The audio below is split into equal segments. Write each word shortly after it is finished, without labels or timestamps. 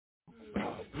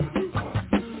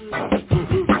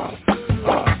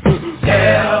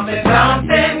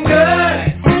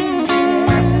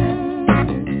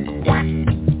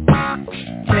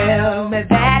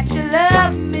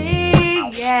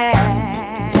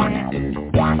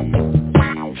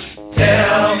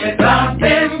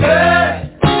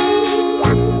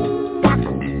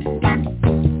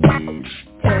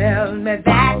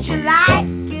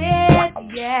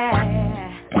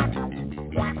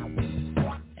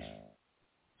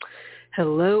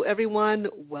Hello, everyone.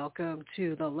 Welcome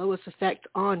to the L.O.I.S Effect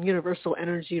on Universal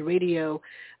Energy Radio.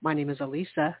 My name is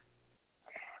Alyssa.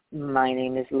 My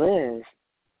name is Liz.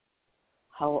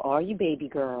 How are you, baby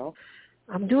girl?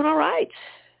 I'm doing all right.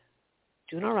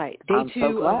 Day I'm two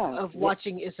so glad. of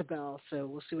watching Isabel, so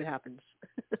we'll see what happens.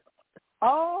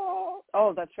 Oh,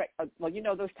 that's right. Well, you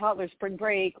know those toddlers, spring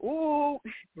break. Ooh.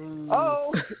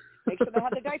 Oh, make sure they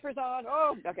have the diapers on.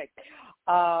 Oh, okay.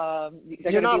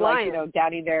 They're going to be lying. like,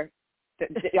 downing their.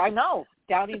 I know,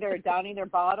 downing their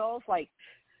bottles. Like,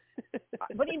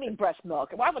 what do you mean breast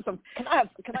milk? Well, I want some. Can I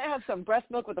have some breast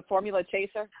milk with a formula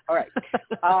chaser? All right.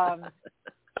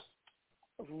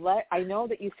 I know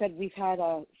that you said we've had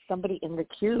somebody in the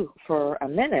queue for a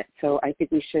minute, so I think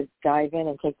we should dive in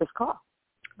and take this call.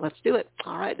 Let's do it.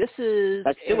 All right. This is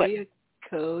area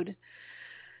code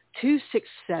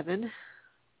 267.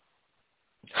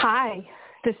 Hi,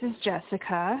 this is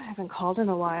Jessica. I haven't called in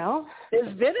a while.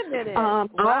 It's been a minute.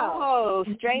 Wow. Oh,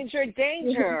 stranger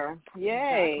danger.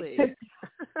 Yay.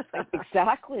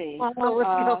 Exactly. Well, let's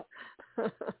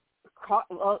go.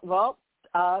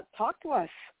 Talk to us.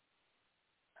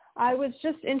 I was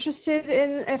just interested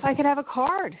in if I could have a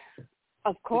card.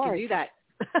 Of course. We can do that.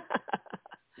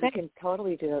 We can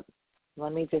totally do it.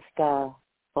 Let me just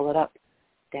pull it up.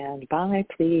 Stand by,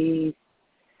 please.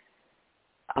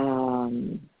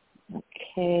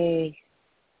 Okay.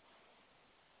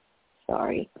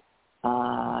 Sorry.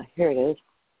 Here it is.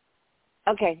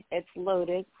 Okay, it's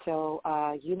loaded. So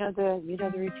you know the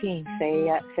routine. Say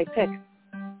pick.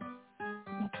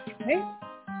 Okay.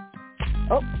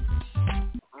 Oh.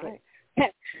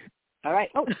 All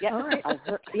right. Oh, yeah. All right. I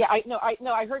heard. Yeah, I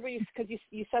heard what because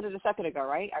you said it a second ago,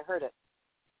 right? I heard it.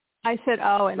 I said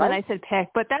and then I said pick,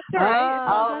 but that's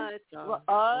all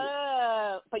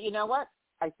right. But you know what?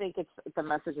 I think it's the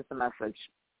message is the message.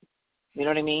 You know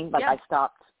what I mean? Like, yeah. I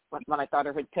stopped when I thought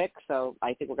I heard pick, so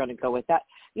I think we're going to go with that.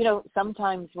 You know,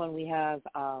 sometimes when we have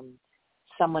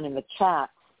someone in the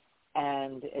chat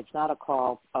and it's not a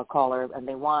caller, and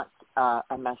they want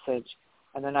a message,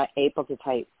 and they're not able to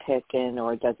type pick in,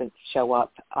 or it doesn't show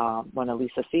up when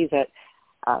Alyssa sees it,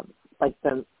 like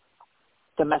the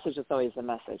message is always the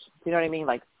message. You know what I mean?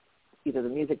 Like, either the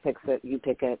music picks it, you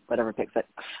pick it, whatever picks it.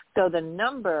 So the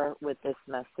number with this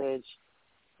message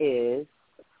is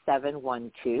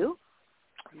 712,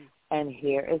 and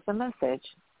here is the message,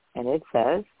 and it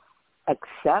says,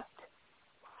 accept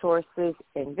source's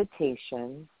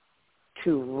invitation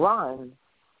to run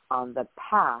on the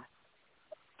path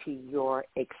to your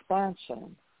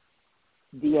expansion.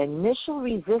 The initial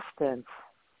resistance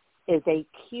is a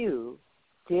cue,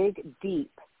 dig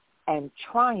deep, and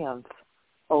triumph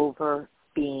over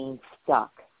being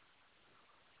stuck.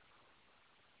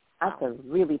 That's a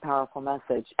really powerful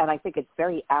message, and I think it's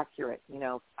very accurate. You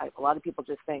know, a lot of people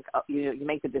just think, you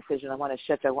make the decision, I want to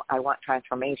shift, I want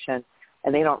transformation,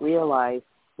 and they don't realize,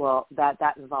 well, that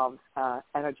involves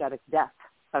energetic depth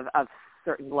of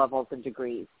certain levels and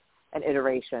degrees and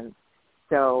iterations.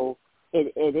 So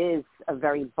it is a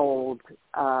very bold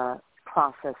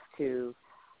process to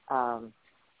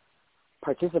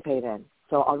participate in.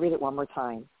 So I'll read it one more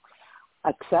time.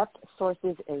 Accept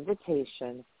Source's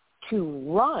invitation to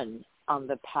run on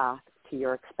the path to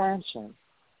your expansion.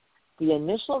 The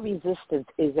initial resistance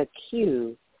is a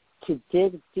cue to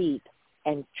dig deep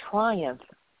and triumph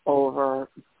over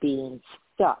being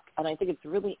stuck. And I think it's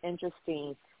really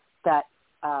interesting that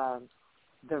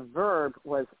the verb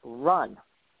was run.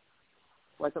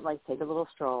 Wasn't like take a little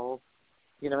stroll,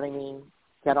 you know what I mean?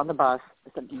 Get on the bus.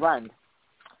 It said run.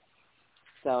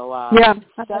 So yeah,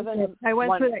 I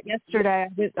went through that yesterday.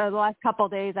 The last couple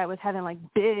of days, I was having like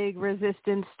big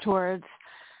resistance towards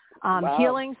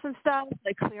healing some stuff,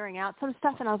 like clearing out some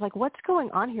stuff, and I was like, "What's going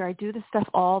on here? I do this stuff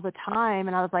all the time,"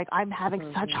 and I was like, "I'm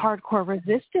having such hardcore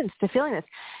resistance to feeling this,"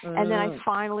 and then I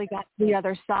finally got to the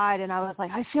other side, and I was like,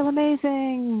 "I feel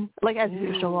amazing," like as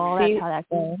usual. That's how that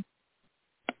goes.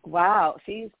 Wow.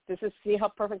 See how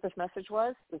perfect this message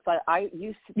was? It's like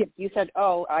you said,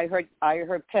 "Oh, I heard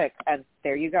pick," and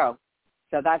there you go.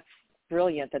 So that's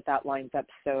brilliant that lines up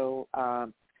so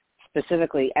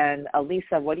specifically. And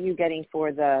Alyssa, what are you getting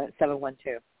for the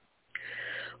 712?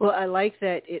 Well, I like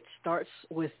that it starts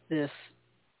with this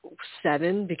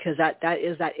 7, because that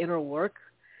is that inner work.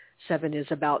 7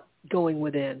 is about going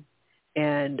within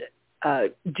and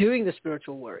doing the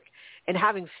spiritual work and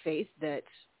having faith that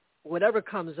whatever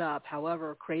comes up,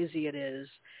 however crazy it is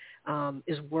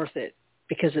worth it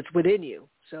because it's within you.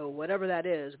 So whatever that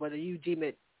is, whether you deem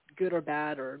it good or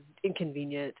bad or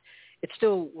inconvenient, it's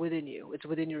still within you. It's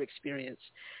within your experience.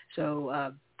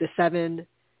 So the 7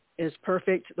 is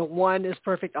perfect. The one is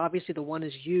perfect. Obviously, the one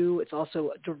is you. It's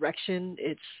also direction.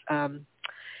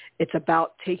 It's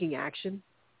about taking action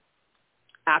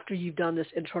after you've done this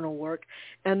internal work.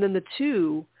 And then the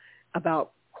two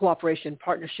about cooperation,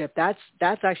 partnership, that's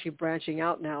actually branching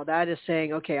out now. That is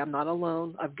saying, okay, I'm not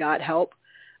alone. I've got help.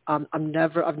 I've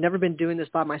never been doing this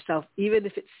by myself. Even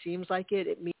if it seems like it,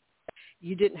 it means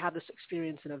you didn't have this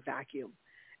experience in a vacuum.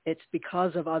 It's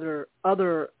because of other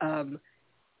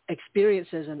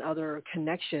experiences and other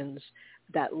connections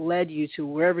that led you to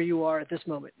wherever you are at this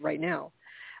moment right now.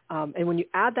 And when you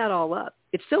add that all up,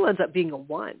 it still ends up being a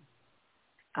one.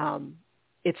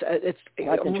 It's That's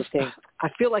almost, interesting. I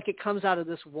feel like it comes out of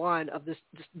this one of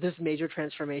this major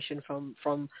transformation from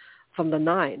the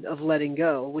 9 of letting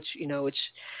go, which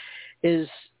is,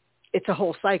 it's a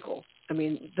whole cycle. I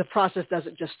mean, the process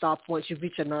doesn't just stop once you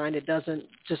reach a 9. It doesn't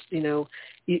just,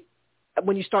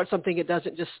 when you start something, it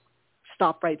doesn't just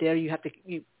stop right there. You have to,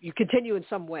 you continue in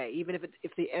some way, even if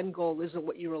the end goal isn't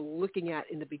what you were looking at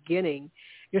in the beginning,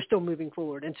 you're still moving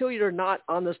forward. Until you're not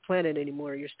on this planet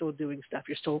anymore, you're still doing stuff.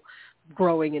 You're still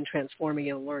growing and transforming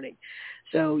and learning.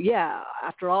 So yeah,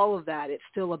 after all of that, it's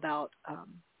still about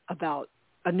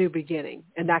a new beginning,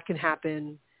 and that can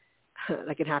happen.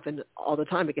 That can happen all the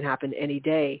time. It can happen any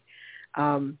day.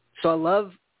 So I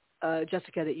love,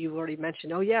 Jessica, that you've already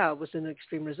mentioned, oh yeah, I was in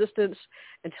extreme resistance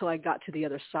until I got to the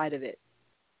other side of it.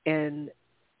 And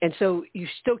so you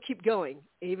still keep going,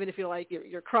 even if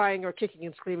you're crying or kicking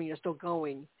and screaming, you're still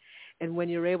going. And when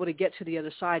you're able to get to the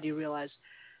other side, you realize,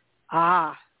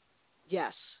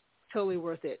 yes, totally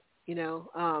worth it.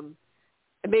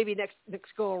 And maybe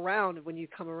next go around, when you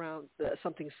come around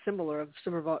something similar, of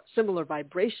similar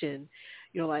vibration,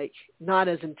 you're like not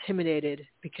as intimidated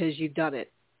because you've done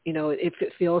it. If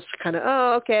it feels kind of,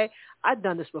 oh, okay, I've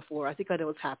done this before. I think I know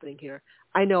what's happening here.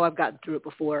 I know I've gotten through it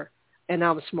before, and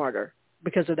now I'm smarter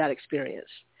because of that experience.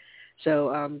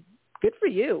 So good for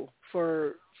you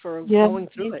for going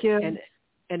through it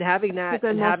and having that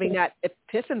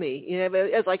epiphany.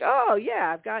 It's like, oh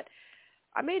yeah,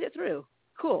 I made it through.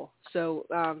 Cool. So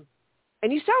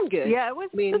and you sound good. Yeah, it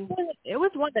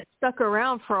was one that stuck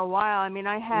around for a while. I mean,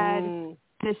 I had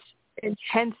this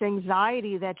intense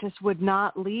anxiety that just would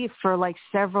not leave for like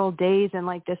several days, and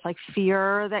like this like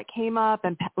fear that came up,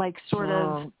 and like sort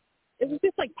of, it was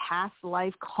just like past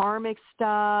life karmic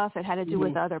stuff. It had to do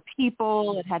with other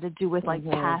people. It had to do with like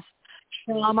past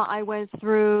trauma I went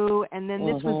through. And then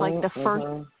this was like the first.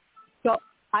 So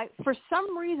for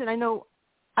some reason,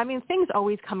 things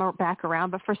always come back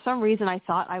around, but for some reason I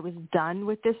thought I was done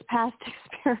with this past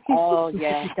experience. Oh,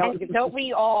 yeah. Don't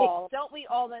we all?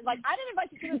 Like, I didn't invite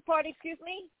you to this party, excuse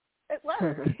me?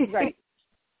 Right.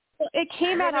 Well, it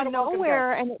came out of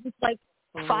nowhere, and it was like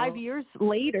 5 years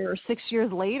later, 6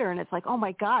 years later, and it's like, oh,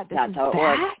 my God, this is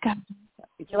back.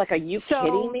 You're like, are you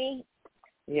kidding me?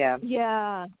 Yeah.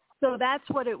 Yeah. So that's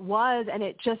what it was, and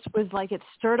it just was like, it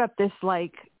stirred up this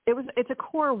like, it's a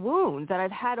core wound that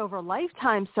I've had over a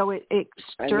lifetime. So it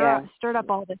stirred up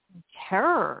all this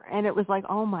terror, and it was like,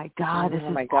 oh my God, this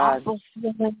is awful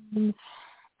feeling.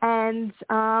 And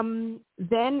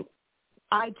then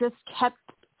I just kept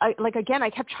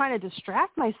trying to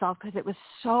distract myself because it was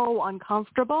so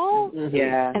uncomfortable.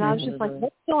 Yeah. And I was just like,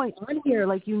 what's going on here?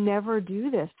 Like, you never do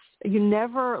this. You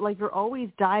never, like, you're always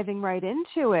diving right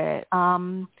into it.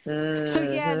 So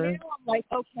yeah, now I'm like,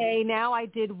 okay, now I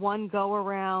did one go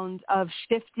around of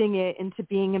shifting it into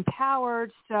being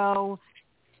empowered. So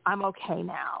I'm okay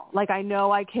now. Like, I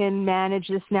know I can manage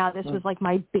this now. This was like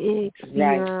my big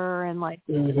fear, and like,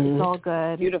 it's all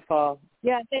good. Beautiful.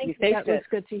 Yeah, thank you. That was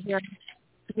good to hear.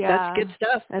 That's Yeah, good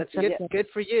stuff. That's good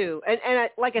for you. And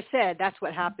like I said, that's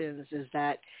what happens, is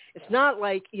that it's not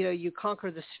like, you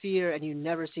conquer this fear and you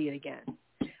never see it again.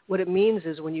 What it means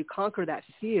is when you conquer that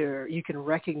fear, you can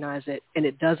recognize it and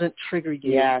it doesn't trigger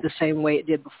you the same way it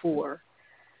did before.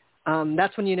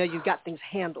 That's when you've got things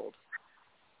handled.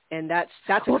 And that's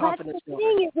a confidence builder.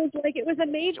 It was a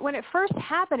major, when it first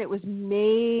happened, it was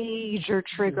major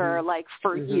trigger, like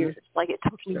for years. Like, it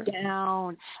took me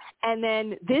down. And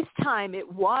then this time it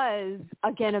was,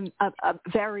 again, a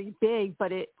very big,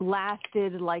 but it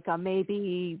lasted like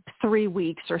maybe 3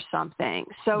 weeks or something.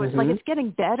 So it's like, it's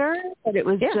getting better, but it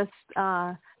was just,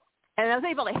 and I was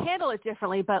able to handle it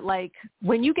differently. But like,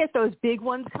 when you get those big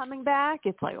ones coming back,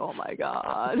 it's like, oh my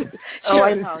God.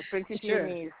 I know. It brings you to your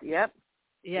knees. Yep.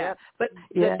 Yeah, but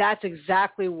that's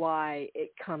exactly why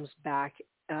it comes back,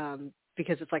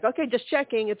 because it's like, okay, just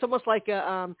checking. It's almost like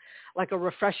a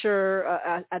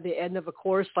refresher at the end of a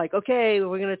course. Like, okay,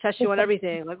 we're going to test you on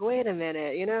everything. Like, wait a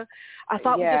minute, I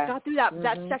thought we just got through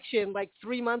that section like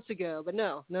 3 months ago, but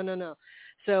no.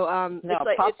 So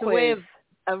it's a way of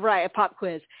Right, a pop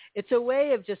quiz. It's a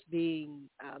way of just being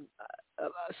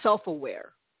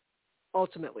self-aware,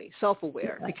 ultimately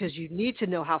self-aware, because you need to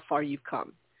know how far you've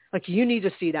come. Like, you need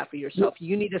to see that for yourself.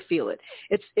 You need to feel it.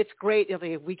 It's great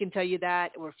if we can tell you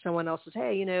that, or if someone else says,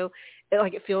 hey,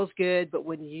 it feels good. But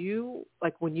when you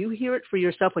hear it for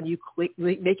yourself, when you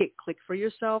make it click for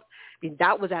yourself, I mean,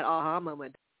 that was that aha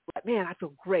moment. Like, man, I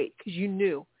feel great, because you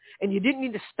knew, and you didn't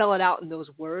need to spell it out in those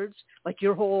words. Like,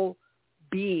 your whole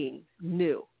being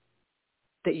knew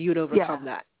that you'd overcome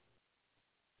that.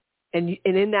 And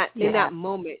in that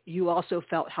moment, you also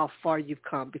felt how far you've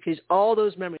come, because all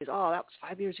those memories, that was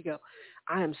 5 years ago.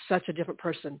 I am such a different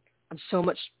person. I'm so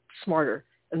much smarter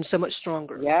and so much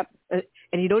stronger. Yep.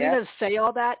 And you don't even have to say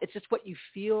all that. It's just what you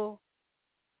feel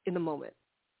in the moment.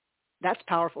 That's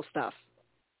powerful stuff.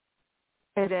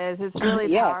 It is. It's really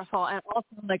powerful. And also,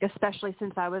 like, especially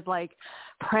since I was, like,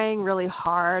 praying really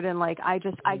hard, and, like, I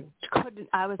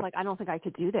was like, I don't think I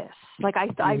could do this. Like,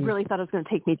 I really thought it was going to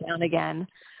take me down again,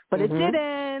 but it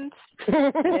didn't.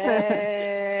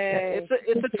 Yay.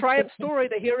 It's a triumph story,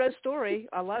 the hero story.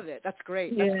 I love it. That's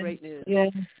great. That's great news. Yeah,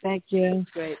 thank you.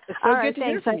 That's great. It's so good to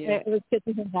hear from you. It was good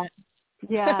to hear that.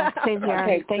 Yeah, same here.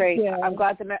 Okay, thank great. you. I'm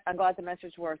glad the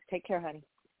message works. Take care, honey.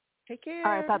 Take care.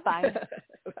 All right, bye-bye.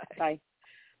 Bye.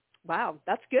 Wow,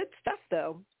 that's good stuff,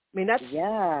 though. I mean, that's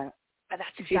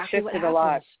exactly what happens. A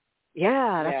lot.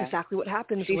 Yeah, that's exactly what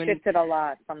happens. She shifted a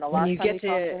lot from the last time we talked to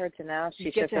her to now.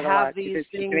 She shifted a lot. You get to have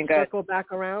these things circle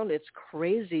back around. It's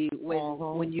crazy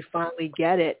when you finally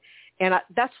get it. And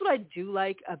that's what I do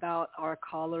like about our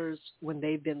callers when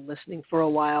they've been listening for a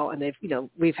while, and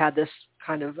we've had this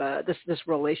kind of this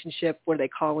relationship where they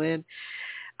call in.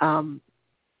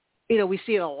 We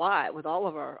see it a lot with all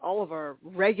of our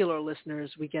regular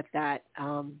listeners. We get that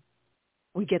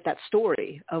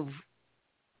story of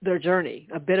their journey,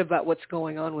 a bit about what's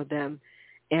going on with them.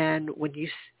 And when you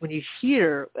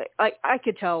hear, I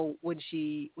could tell when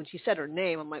she said her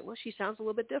name, I'm like, well, she sounds a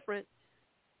little bit different.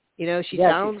 She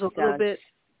sounds a little bit,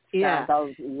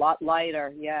 sounds a lot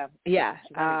lighter. Yeah. Yeah.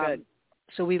 Good.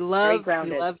 So we love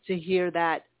to hear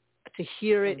that, to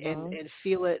hear it and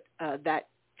feel it, that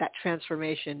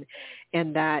transformation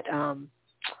and that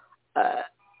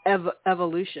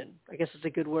evolution. I guess is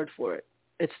a good word for it.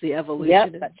 It's the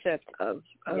evolution of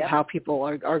how people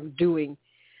are doing.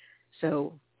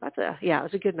 So that's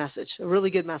it's a good message, a really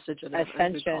good message.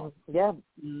 Ascension. Yeah.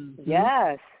 Mm-hmm.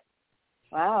 Yes.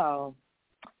 Wow.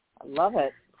 I love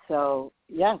it. So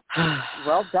well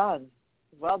done.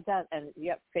 Well done. And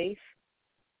face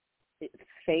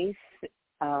things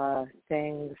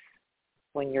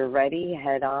when you're ready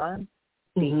head on,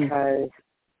 because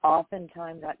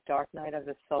oftentimes that dark night of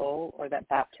the soul or that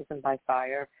baptism by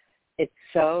fire, it's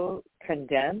so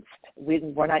condensed,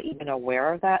 we're not even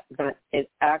aware of that, but it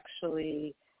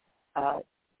actually,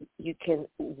 you can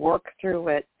work through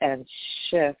it and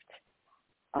shift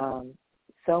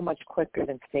so much quicker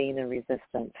than staying in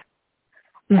resistance.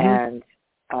 And,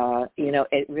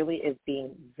 it really is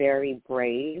being very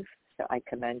brave. So I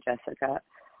commend Jessica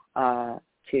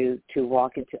to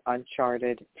walk into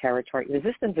uncharted territory.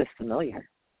 Resistance is familiar.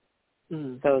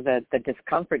 So the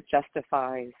discomfort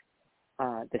justifies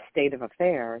the state of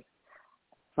affairs,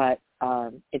 but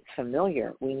it's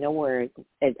familiar. We know where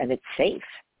and it's safe.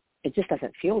 It just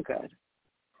doesn't feel good.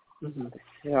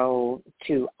 So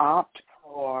to opt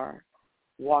for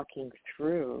walking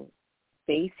through,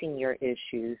 facing your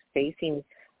issues, facing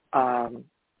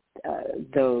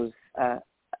those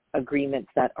agreements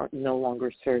that no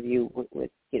longer serve you with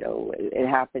it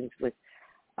happens with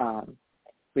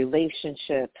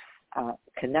relationships,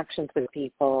 connections with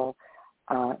people,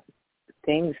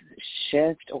 things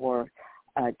shift or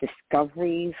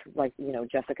discoveries, like,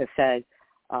 Jessica said,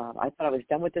 I thought I was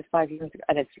done with this 5 years ago.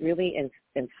 And it's really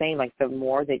insane. Like, the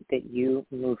more that you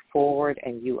move forward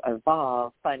and you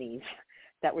evolve, funnies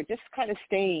that were just kind of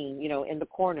staying, in the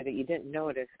corner that you didn't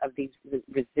notice, of these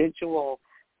residual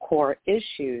core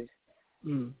issues.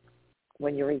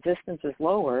 When your resistance is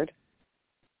lowered,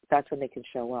 that's when they can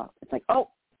show up. It's like, oh,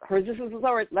 her resistance is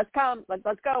lowered. Let's come.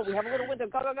 Let's go. We have a little window.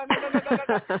 Go.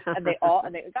 And they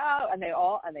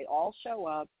all show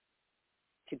up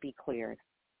to be cleared.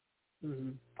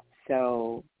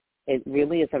 So it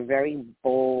really is a very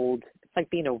bold, it's like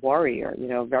being a warrior,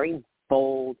 very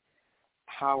bold,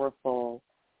 powerful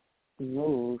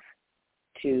move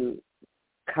to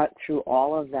cut through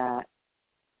all of that,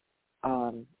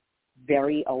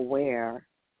 very aware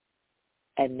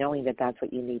and knowing that that's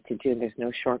what you need to do, and there's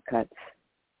no shortcuts.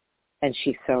 And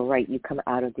she's so right. You come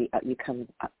out of the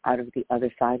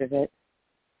other side of it.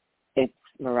 It's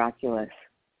miraculous.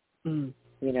 Even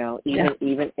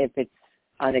if it's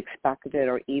unexpected,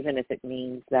 or even if it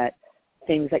means that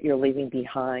things that you're leaving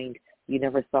behind you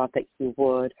never thought that you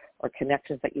would, or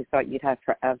connections that you thought you'd have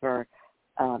forever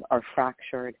are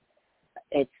fractured.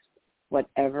 It's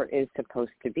whatever is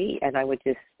supposed to be. And I would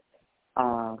just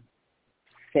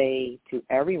say to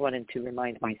everyone, and to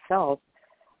remind myself,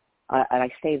 and I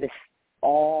say this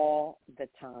all the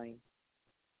time,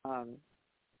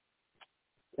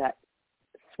 that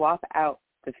swap out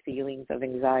the feelings of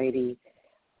anxiety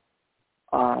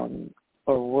or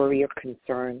worry or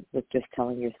concern with just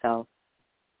telling yourself,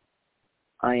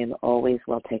 I am always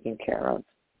well taken care of.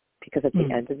 Because at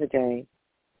the end of the day,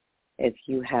 if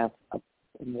you have a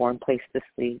warm place to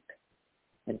sleep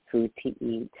and food to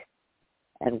eat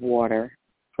and water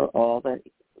for all the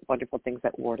wonderful things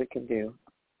that water can do,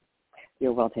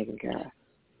 you're well taken care of.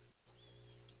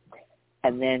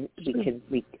 And then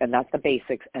and that's the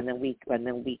basics. And then we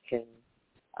can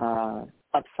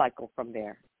upcycle from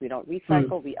there. We don't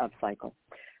recycle, we upcycle.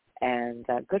 And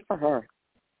good for her.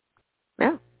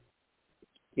 Yeah.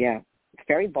 Yeah. It's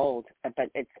very bold, but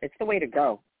it's the way to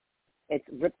go. It's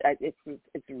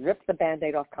ripped the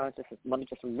Band-Aid off consciousness. Let me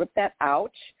just rip that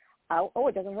out. Oh,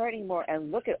 it doesn't hurt anymore.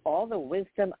 And look at all the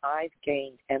wisdom I've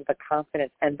gained, and the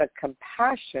confidence and the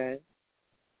compassion,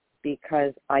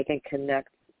 because I can connect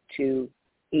to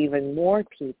even more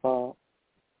people,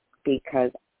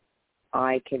 because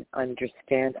I can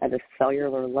understand at a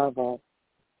cellular level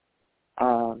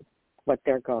what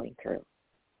they're going through.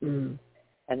 Mm.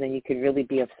 And then you can really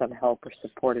be of some help or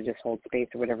support, or just hold space,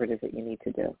 or whatever it is that you need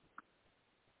to do.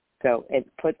 So it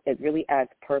really adds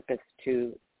purpose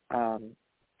to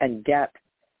and depth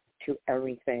to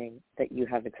everything that you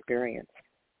have experienced.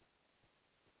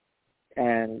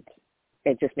 And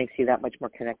it just makes you that much more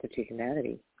connected to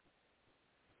humanity.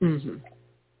 Mm-hmm.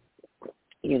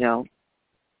 You know?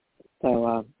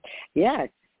 So,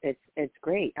 it's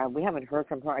great. We haven't heard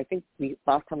from her. I think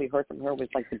last time we heard from her was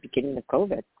like the beginning of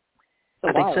COVID.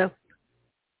 I think so.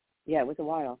 Yeah, it was a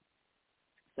while.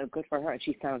 So good for her. And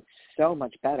she sounds so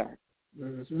much better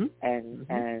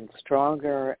and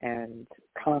stronger and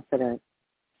confident.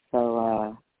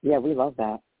 So, we love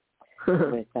that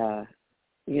with,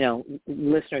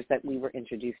 listeners that we were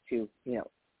introduced to,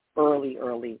 early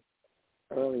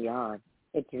on.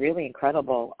 It's really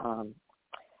incredible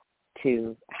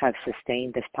to have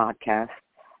sustained this podcast.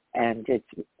 And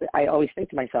I always think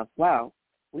to myself, wow,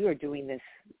 we were doing this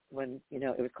when,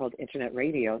 it was called internet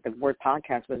radio. The word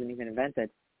podcast wasn't even invented.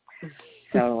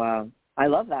 So I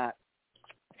love that.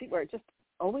 See, we're just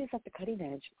always at the cutting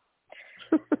edge.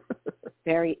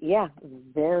 Very,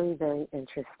 very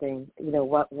interesting,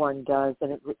 what one does.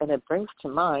 And it brings to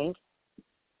mind,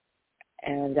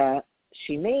 and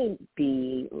she may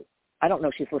be, I don't know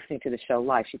if she's listening to the show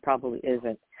live. She probably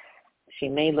isn't. She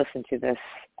may listen to this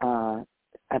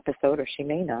episode, or she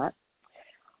may not.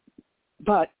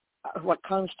 But what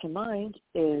comes to mind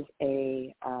is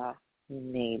a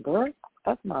neighbor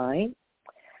of mine,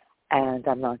 and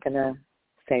I'm not going to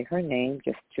say her name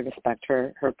just to respect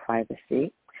her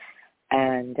privacy,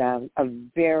 and a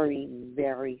very,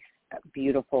 very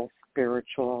beautiful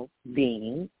spiritual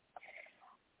being.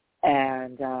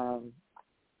 And,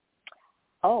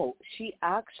 she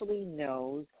actually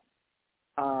knows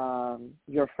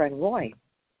your friend Roy.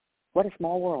 What a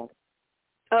small world.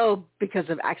 Oh, because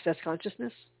of Access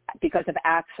Consciousness? Because of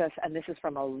Access, and this is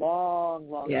from a long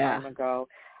time ago.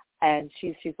 And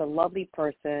she's a lovely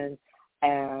person,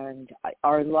 and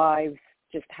our lives,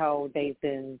 just how they've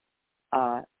been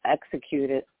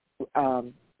executed.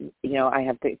 I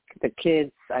have the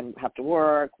kids, I have to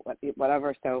work,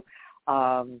 whatever. So,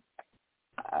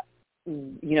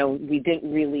 we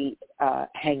didn't really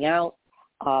hang out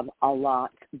a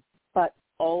lot, but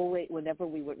always, whenever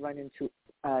we would run into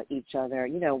each other,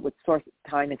 with source,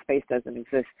 time and space doesn't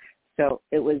exist. So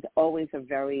it was always a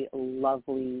very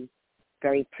lovely,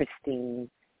 very pristine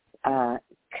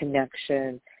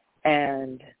connection.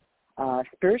 And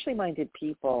spiritually minded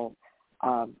people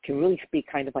can really speak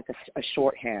kind of like a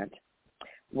shorthand,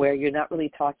 where you're not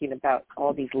really talking about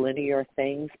all these linear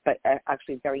things, but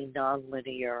actually very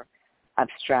nonlinear,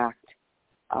 abstract,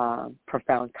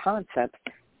 profound concepts.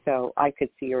 So I could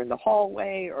see her in the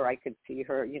hallway, or I could see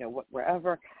her,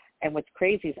 wherever. And what's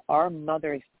crazy is our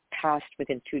mothers passed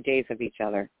within 2 days of each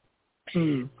other.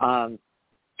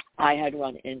 I had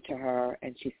run into her,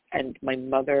 and my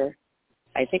mother,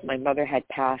 I think my mother had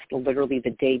passed literally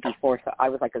the day before, so I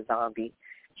was like a zombie.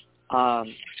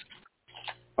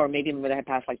 Or maybe my mother had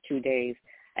passed like 2 days,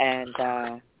 and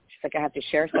she's like, I have to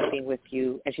share something with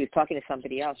you. And she was talking to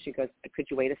somebody else. She goes, could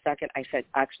you wait a second? I said,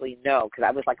 actually, no, because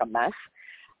I was like a mess.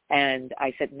 And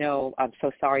I said, no, I'm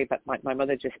so sorry, but my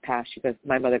mother just passed. She goes,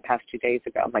 my mother passed 2 days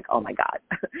ago. I'm like, oh my God.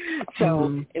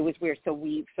 So it was weird. So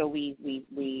we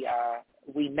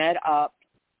met up,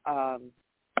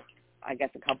 I guess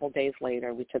a couple of days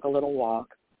later. We took a little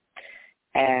walk,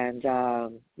 and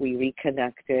we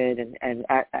reconnected, and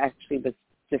actually was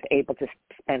just able to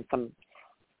spend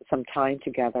some time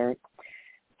together.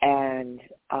 And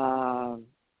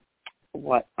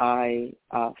what I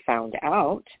found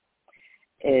out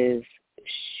is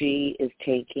she is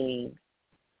taking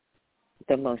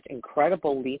the most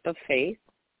incredible leap of faith.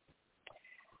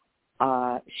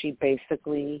 She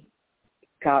basically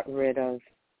got rid of,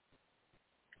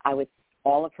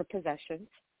 all of her possessions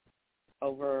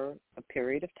over a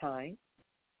period of time,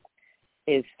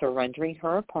 is surrendering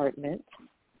her apartment,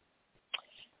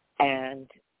 and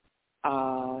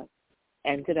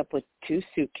ended up with 2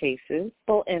 suitcases.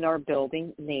 People in our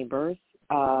building, neighbors,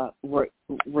 were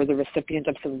the recipient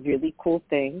of some really cool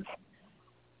things.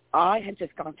 I had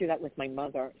just gone through that with my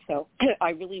mother, so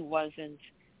I really wasn't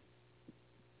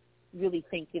really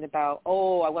thinking about,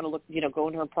 I want to look, go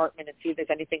in her apartment and see if there's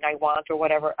anything I want or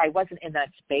whatever. I wasn't in that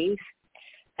space,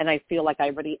 and I feel like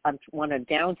I want to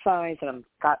downsize, and I've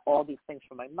got all these things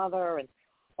from my mother and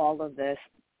all of this.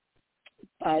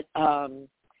 But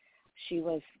she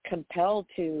was compelled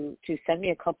to send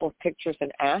me a couple of pictures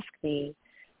and ask me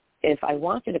if I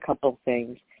wanted a couple of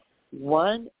things.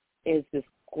 One is this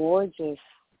gorgeous,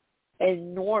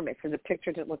 enormous, and the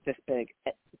picture didn't look this big,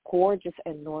 gorgeous,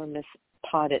 enormous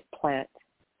potted plant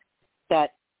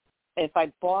that if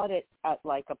I bought it at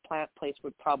like a plant place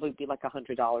would probably be like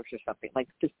 $100 or something. Like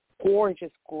this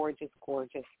gorgeous, gorgeous,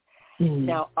 gorgeous. Mm-hmm.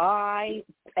 Now, I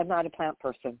am not a plant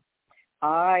person.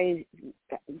 I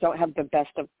don't have the best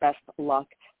of best luck,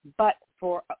 but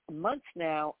for months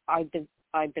now, I've been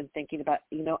thinking about,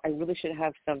 I really should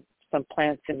have some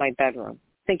plants in my bedroom.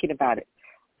 Thinking about it,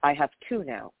 I have 2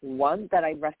 now. One that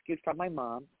I rescued from my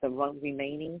mom, the one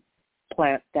remaining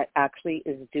plant that actually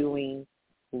is doing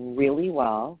really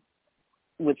well,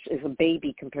 which is a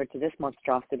baby compared to this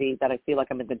monstrosity that I feel like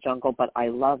I'm in the jungle, but I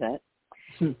love it.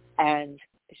 And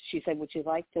she said, would you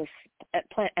like this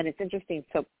plant? And it's interesting.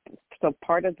 So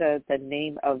part of the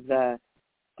name of the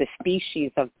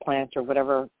species of plants or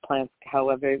whatever plants,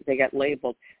 however they get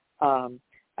labeled,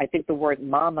 I think the word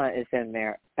mama is in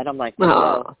there. And I'm like,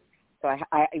 whoa. So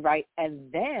I right.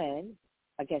 And then,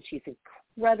 again, she's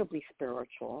incredibly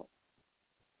spiritual.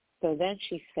 So then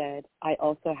she said, I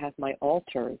also have my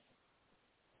altars.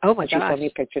 Oh, my gosh. She showed me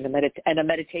a picture and a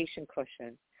meditation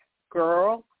cushion.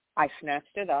 Girl, I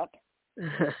snatched it up.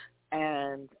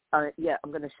 And, I'm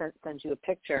going to send you a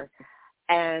picture.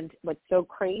 And what's so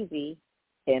crazy,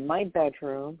 in my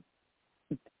bedroom,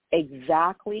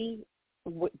 exactly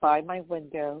by my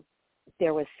window,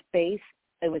 there was space.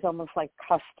 It was almost like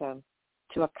custom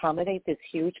to accommodate this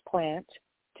huge plant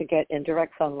to get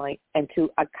indirect sunlight and to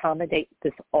accommodate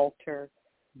this altar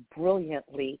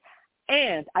brilliantly.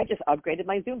 And I just upgraded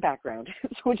my Zoom background,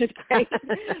 which is great.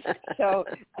 so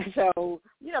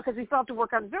because we still have to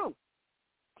work on Zoom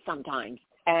sometimes.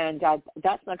 And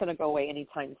that's not going to go away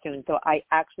anytime soon. So I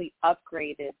actually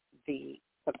upgraded the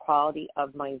quality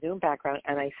of my Zoom background,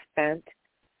 and I spent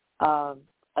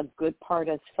a good part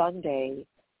of Sunday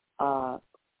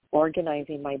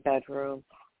organizing my bedroom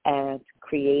and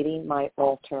creating my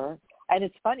altar. And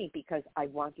it's funny because I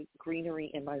wanted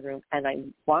greenery in my room and I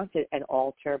wanted an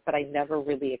altar, but I never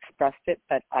really expressed it,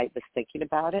 but I was thinking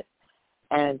about it.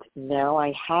 And now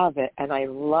I have it, and I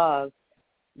love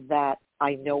that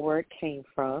I know where it came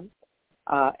from.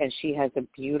 And she has a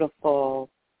beautiful,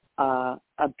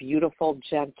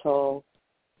 gentle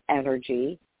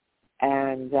energy.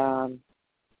 And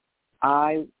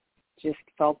I just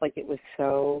felt like it was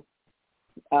so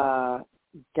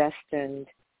destined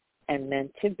and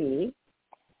meant to be.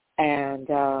 And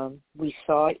we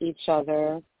saw each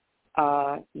other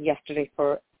yesterday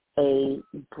for a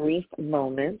brief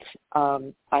moment.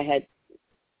 I had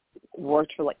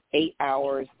worked for like 8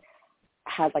 hours,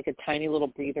 had like a tiny little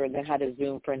breather, and then had a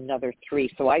Zoom for another 3.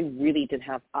 So I really didn't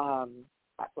have,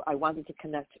 I wanted to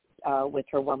connect with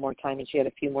her one more time, and she had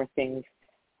a few more things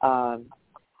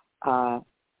to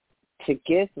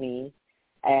give me.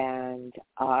 And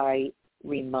I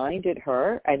reminded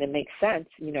her, and it makes sense,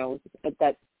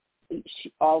 that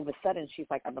she, all of a sudden she's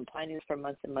like, I've been planning this for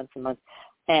months and months and months.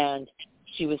 And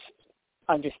she was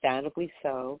understandably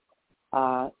so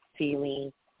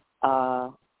feeling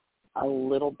a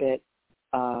little bit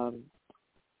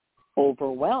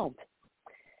overwhelmed.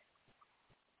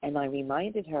 And I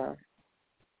reminded her,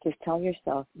 just tell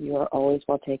yourself you are always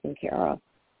well taken care of.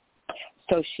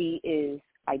 So she is,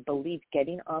 I believe,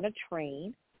 getting on a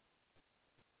train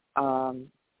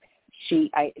She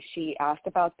asked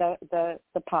about the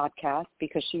podcast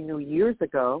because she knew years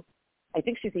ago. I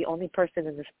think she's the only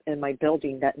person in my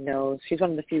building that knows. She's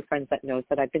one of the few friends that knows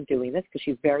that I've been doing this because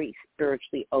she's very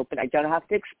spiritually open. I don't have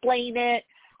to explain it.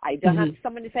 I don't have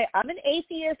someone to say, I'm an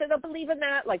atheist. I don't believe in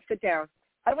that. Like, sit down.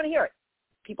 I don't want to hear it.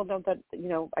 People know that,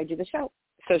 I do the show.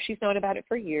 So she's known about it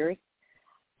for years.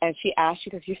 And she asked, she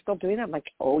goes, you're still doing that? I'm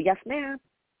like, oh, yes, ma'am.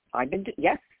 I've been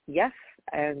yes.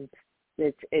 And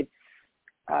it's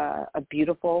a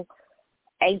beautiful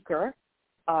anchor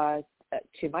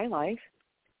to my life.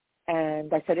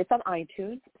 And I said, it's on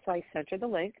iTunes. So I sent her the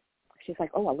link. She's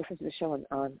like, oh, I'll listen to the show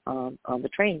on the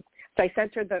train. So I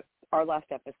sent her our last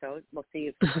episode. We'll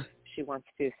see if she wants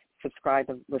to subscribe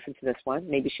and listen to this one.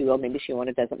 Maybe she will, maybe she won't.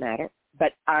 It doesn't matter.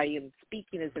 But I am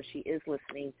speaking as if she is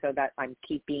listening so that I'm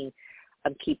keeping,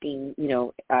 I'm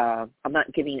not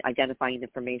identifying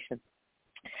information.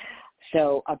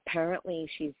 So apparently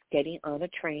she's getting on a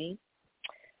train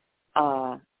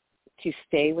to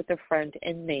stay with a friend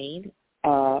in Maine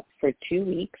for 2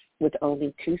 weeks with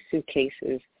only 2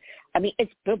 suitcases. I mean,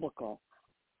 it's biblical.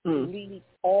 Leaving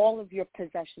all of your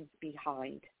possessions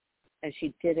behind. And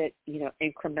she did it,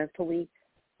 incrementally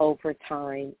over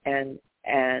time. And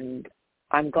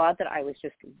I'm glad that I was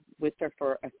just with her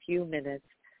for a few minutes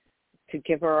to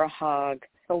give her a hug,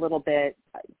 a little bit,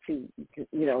 to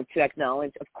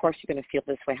acknowledge, of course you're going to feel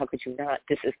this way. How could you not?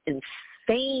 This is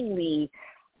insanely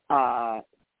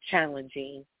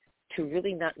challenging to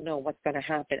really not know what's going to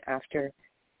happen after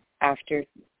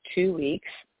 2 weeks.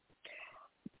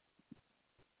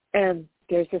 And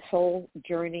there's this whole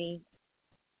journey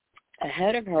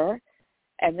ahead of her.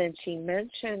 And then she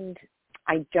mentioned,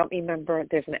 I don't remember,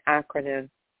 there's an acronym,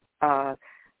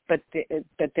 but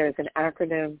there's an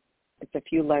acronym, it's a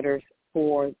few letters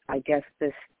for, I guess,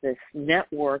 this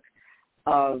network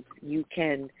of you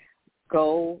can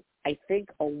go, I think,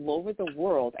 all over the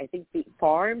world. I think the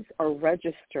farms are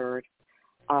registered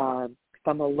from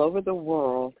all over the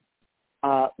world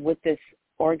with this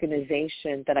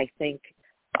organization that I think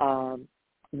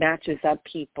matches up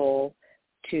people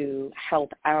to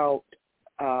help out,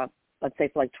 let's say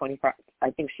for like 25,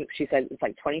 I think she said it's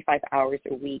like 25 hours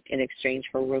a week in exchange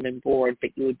for room and board,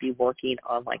 but you would be working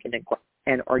on like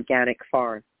an organic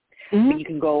farm. But you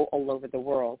can go all over the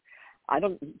world.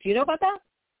 Do you know about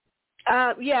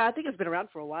that? Yeah, I think it's been around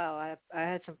for a while. I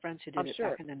had some friends who did it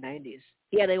back in the 90s.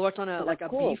 Yeah, they worked on a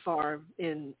bee farm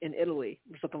in Italy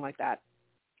or something like that.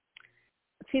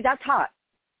 See, that's hot.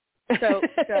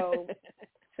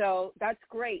 So that's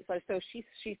great. So she's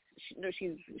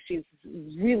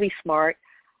really smart.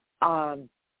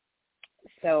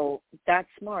 So that's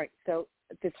smart. So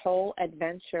this whole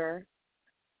adventure,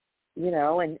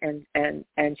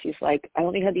 and she's like, I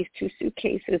only have these 2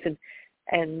 suitcases,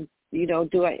 and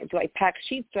do I pack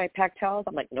sheets? Do I pack towels?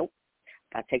 I'm like, nope,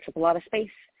 that takes up a lot of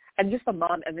space. And just the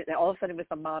mom, and all of a sudden with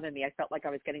the mom in me, I felt like I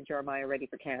was getting Jeremiah ready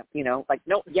for camp. Like,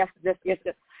 nope, yes, this.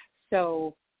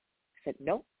 So I said,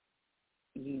 nope.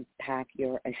 You pack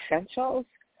your essentials.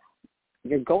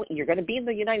 You're going to be in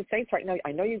the United States right now.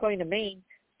 I know you're going to Maine.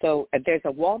 So if there's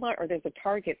a Walmart or there's a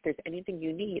Target, if there's anything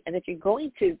you need. And if you're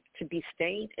going to be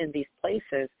staying in these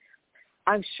places,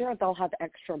 I'm sure they'll have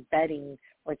extra bedding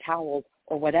or towels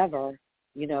or whatever.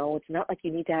 It's not like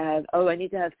you need to have, I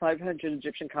need to have 500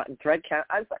 Egyptian cotton thread count.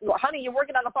 I was like, well, honey, you're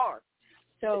working on a farm.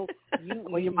 So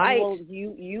you might.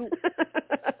 You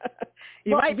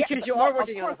might because you are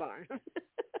working on a farm.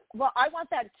 Well, I want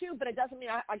that too, but it doesn't mean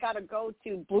I got to go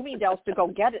to Bloomingdale's to go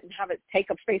get it and have it take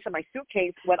up space in my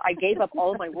suitcase when I gave up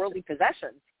all of my worldly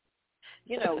possessions.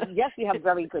 Yes, you have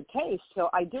very good taste, so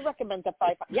I do recommend the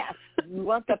 5. Yes, we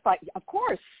want the 5. Of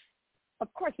course,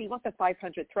 we want the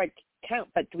 500 thread count,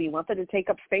 but do we want them to take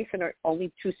up space in our only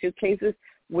 2 suitcases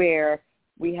where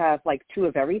we have like 2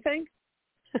 of everything?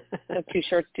 2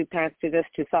 shirts, 2 pants, 2 this,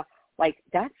 2 socks. Like,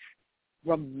 that's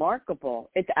remarkable.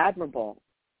 It's admirable.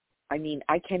 I mean,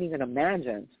 I can't even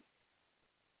imagine.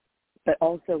 But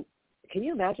also, can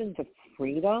you imagine the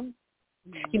freedom?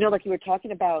 Like you were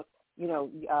talking about,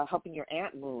 helping your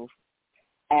aunt move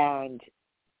and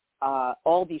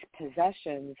all these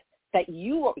possessions that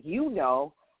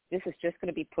this is just going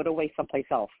to be put away someplace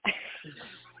else.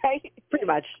 Right? Pretty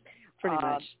much.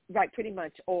 Right, pretty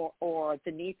much. Or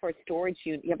the need for a storage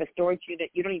unit. You have a storage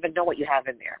unit. You don't even know what you have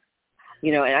in there.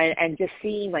 And just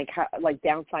seeing like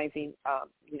downsizing,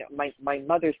 my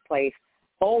mother's place,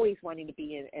 always wanting to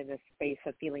be in a space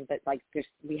of feeling that like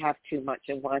we have too much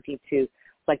and wanting to,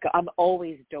 like, I'm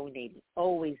always donating.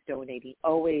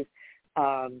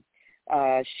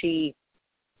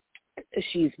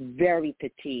 She's very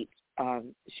petite.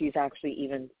 She's actually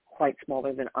even quite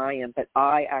smaller than I am, but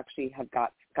I actually have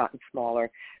got gotten smaller.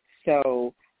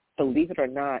 So believe it or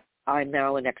not, I'm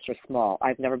now an extra small.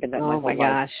 I've never been that my whole life. Oh my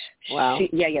gosh! Wow.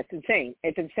 It's insane.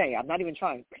 It's insane. I'm not even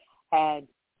trying. And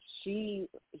she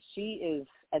is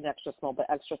an extra small, but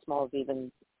extra small is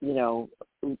even,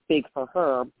 big for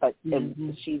her. But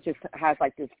she just has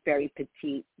like this very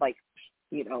petite, like,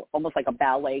 almost like a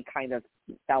ballet kind of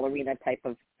ballerina type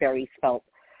of very svelte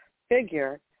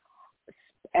figure.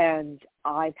 And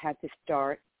I've had to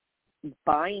start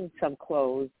buying some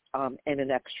clothes in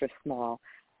an extra small.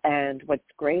 And what's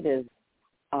great is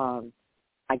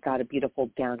I got a beautiful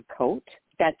down coat.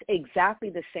 That's exactly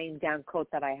the same down coat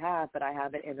that I have, but I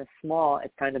have it in a small.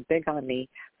 It's kind of big on me.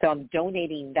 So I'm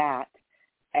donating that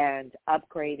and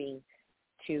upgrading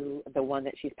to the one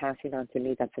that she's passing on to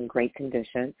me that's in great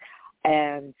condition.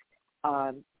 And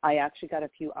I actually got a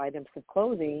few items of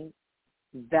clothing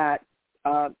that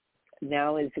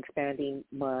now is expanding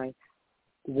my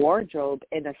wardrobe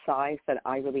in a size that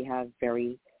I really have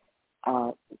very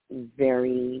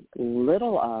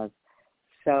little of.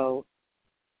 So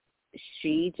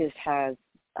she just has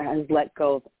let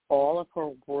go of all of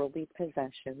her worldly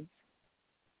possessions,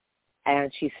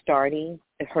 and she's starting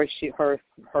her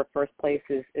first place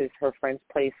is her friend's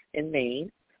place in Maine,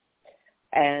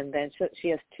 and then she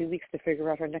has 2 weeks to figure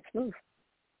out her next move.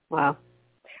 Wow!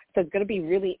 So it's going to be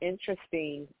really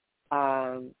interesting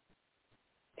to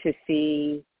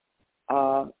see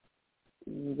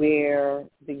where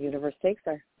the universe takes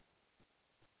her.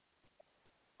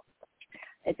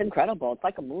 It's incredible. It's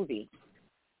like a movie.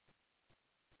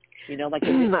 Like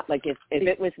if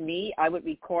it was me, I would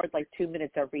record like 2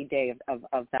 minutes every day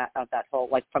of that whole,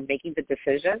 like, from making the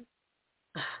decision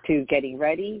to getting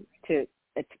ready to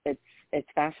it's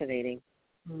fascinating.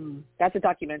 That's a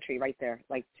documentary right there.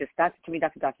 Like, just to me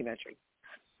that's a documentary.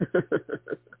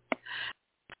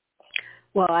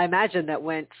 Well, I imagine that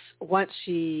once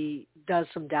she does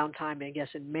some downtime, I guess,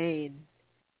 in Maine,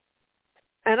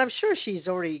 and I'm sure she's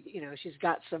already, she's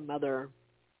got some other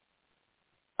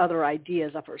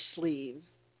ideas up her sleeve.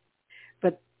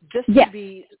 But just to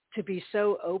be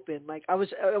so open, like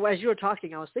as you were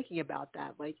talking, I was thinking about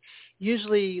that. Like,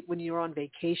 usually when you're on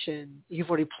vacation, you've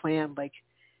already planned like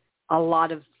a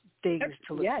lot of things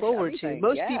to look forward to.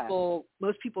 Most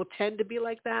people tend to be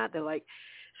like that. They're like,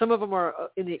 some of them are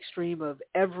in the extreme of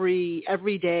every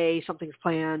day something's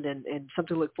planned and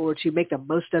something to look forward to. Make the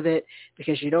most of it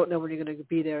because you don't know when you're going to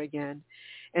be there again.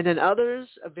 And then others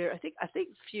are I think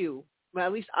few. Well,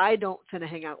 at least I don't tend to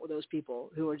hang out with those people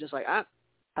who are just like, I'm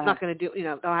not going to do,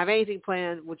 don't have anything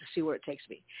planned. We'll just see where it takes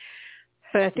me.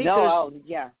 But I think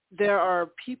there are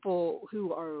people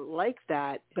who are like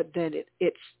that, but then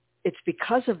it's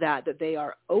because of that they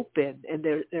are open and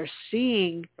they're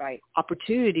seeing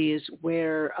opportunities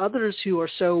where others who are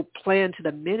so planned to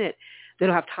the minute, they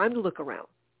don't have time to look around.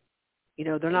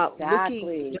 They're not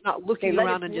looking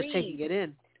around and just taking it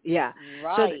in. Yeah.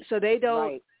 Right. So they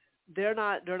don't. Right. They're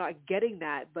not getting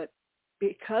that, but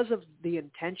because of the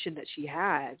intention that she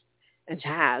had and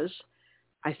has,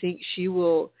 I think she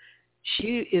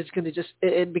is going to just,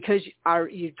 and because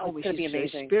you told me she's very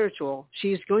spiritual,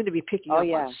 she's going to be picking up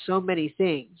on so many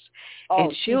things.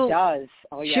 And she does.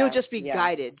 She'll just be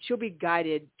guided. She'll be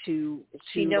guided to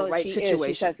the right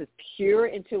situation. She has this pure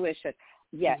intuition.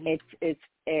 Yeah, it's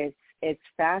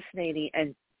fascinating,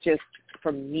 and just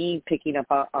from me picking up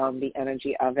on the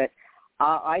energy of it,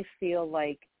 I feel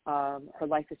like her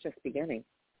life is just beginning.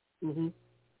 Mm-hmm.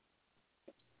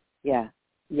 Yeah.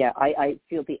 I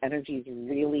feel the energy is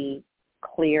really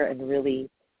clear and really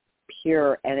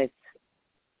pure, and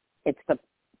it's the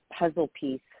puzzle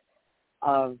piece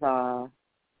of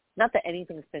not that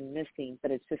anything's been missing, but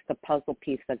it's just the puzzle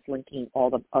piece that's linking all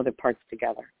the other parts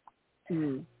together.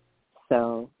 Mm.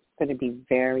 So it's going to be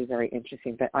very, very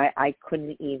interesting. But I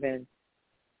couldn't even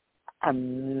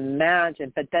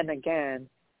imagine. But then again,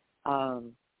 I've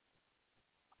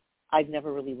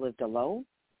never really lived alone,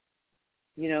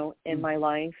 in my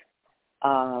life.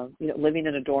 Living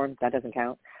in a dorm, that doesn't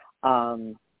count.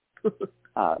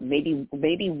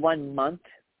 Maybe 1 month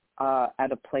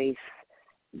at a place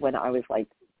when I was like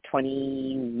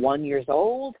 21 years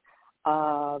old.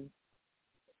 Well,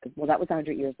 that was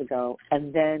 100 years ago.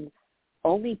 And then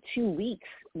only 2 weeks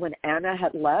when Anna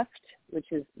had left,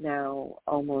 which is now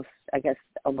almost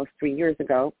 3 years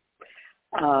ago,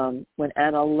 when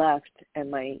Anna left,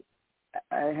 and I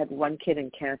had one kid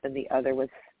in camp and the other was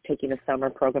taking a summer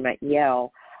program at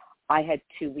Yale. I had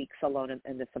 2 weeks alone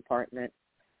in this apartment,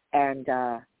 and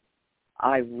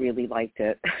I really liked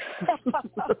it.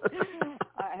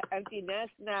 Empty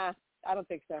nest, nah. I don't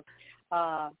think so.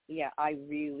 Yeah, I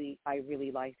really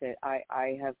liked it.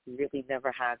 I have really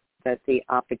never had the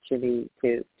opportunity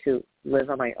to live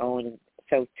on my own. And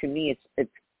so to me,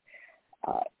 it's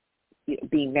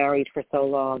being married for so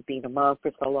long, being a mom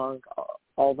for so long,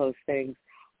 all those things.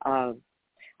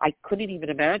 I couldn't even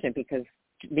imagine, because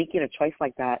making a choice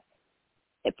like that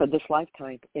for this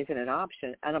lifetime isn't an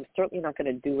option, and I'm certainly not going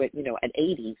to do it, at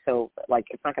 80. So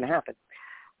it's not going to happen.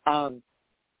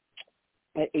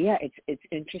 But yeah, it's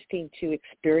interesting to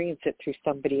experience it through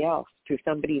somebody else, through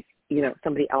somebody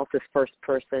else's first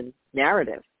person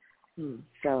narrative.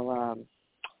 So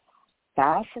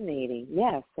fascinating.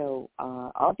 Yeah. So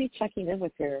I'll be checking in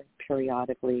with her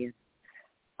periodically.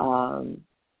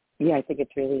 Yeah, I think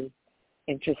it's really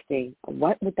interesting.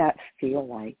 What would that feel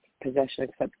like? Possession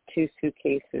except 2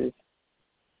 suitcases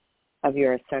of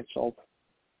your essentials.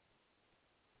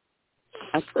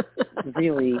 That's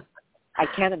really, I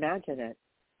can't imagine it.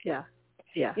 Yeah.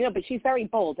 Yeah. But she's very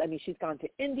bold. I mean, she's gone to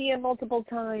India multiple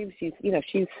times. She's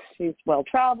well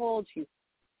traveled. She's,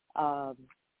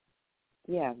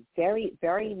 very,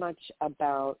 very much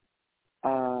about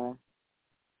the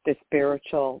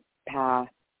spiritual path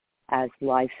as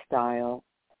lifestyle,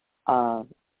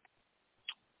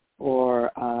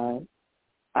 or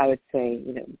I would say,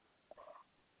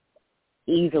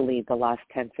 easily the last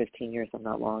 10, 15 years, if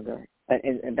not longer.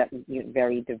 And that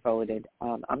very devoted.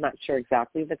 I'm not sure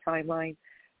exactly the timeline,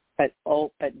 but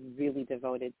really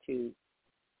devoted to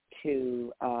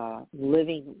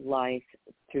living life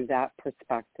through that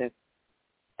perspective,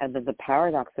 and then the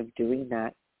paradox of doing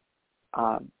that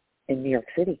in New York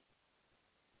City.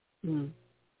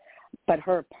 But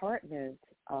her apartment,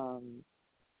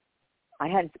 I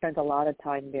hadn't spent a lot of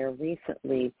time there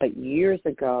recently, but years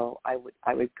ago I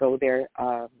would go there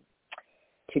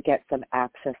to get some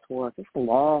access work. It's a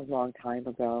long, long time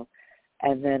ago.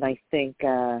 And then I think,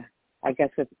 I guess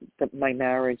with my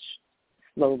marriage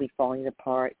slowly falling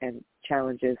apart and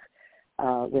challenges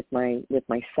with my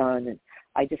son, and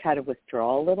I just had to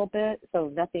withdraw a little bit. So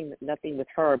nothing with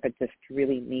her, but just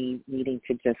really me needing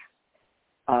to just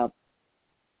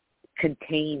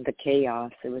contain the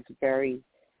chaos. It was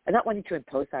I'm not wanting to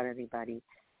impose on anybody.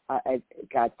 It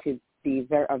got to be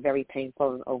a very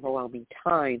painful and overwhelming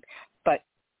time. But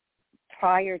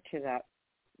prior to that,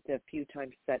 the few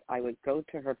times that I would go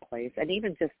to her place, and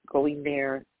even just going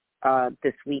there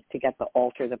this week to get the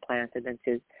altar, the plant, and then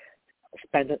to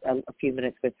spend a few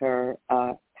minutes with her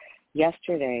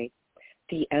yesterday,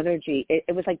 the energy,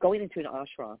 it was like going into an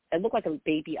ashram. It looked like a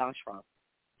baby ashram.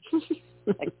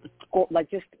 like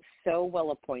just so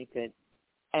well appointed.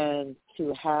 And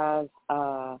to have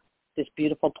this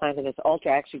beautiful plant and this altar,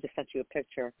 I actually just sent you a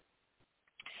picture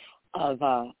of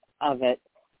it.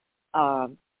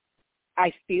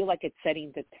 I feel like it's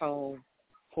setting the tone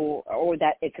or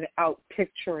that it's an out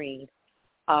picturing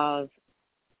of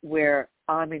where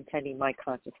I'm intending my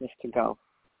consciousness to go.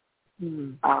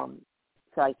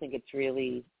 So I think it's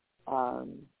really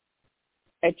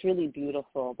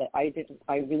beautiful. That I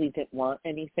really didn't want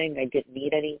anything. I didn't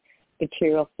need any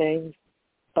material things,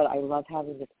 but I love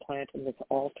having this plant and this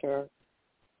altar.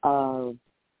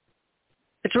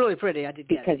 It's really pretty. I did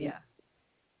get it.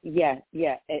 Yeah.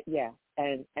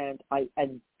 And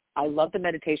I love the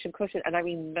meditation cushion. And I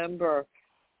remember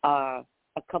a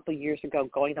couple of years ago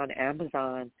going on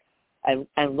Amazon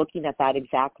and looking at that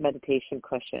exact meditation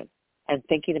cushion and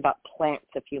thinking about plants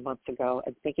a few months ago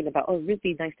and thinking about, it would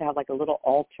be nice to have like a little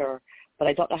altar, but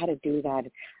I don't know how to do that.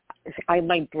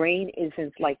 My brain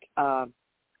isn't like Anna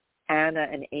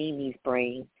and Amy's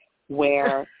brain,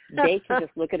 where they can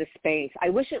just look at a space. I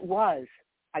wish it was.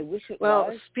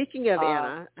 Well, speaking of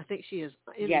Anna, I think she is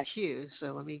in yes. the queue,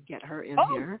 so let me get her in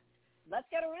here. Let's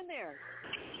get her in there.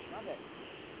 Love it.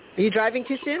 Are you driving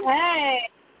too soon? Hey,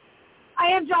 I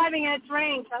am driving and it's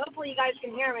raining, so hopefully you guys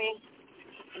can hear me.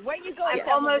 Where you going?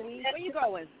 Where you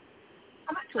going?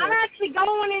 I'm actually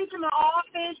going into my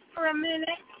office for a minute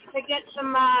to get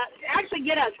some,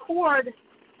 get a cord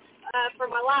for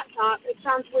my laptop. It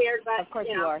sounds weird, but of course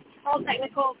you are. All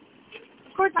technical.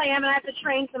 Of course I am, and I have to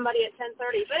train somebody at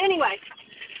 10:30. But anyway,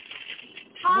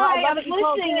 hi, I was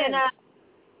listening, and I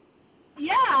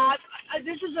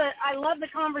love the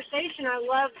conversation. I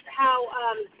love how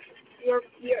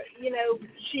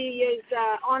she is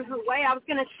on her way. I was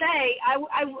going to say I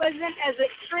wasn't as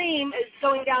extreme as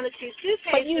going down to 2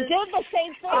 suitcases. But you did the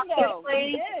same thing, though.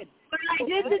 You did. But I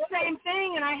did the same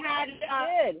thing, and I had.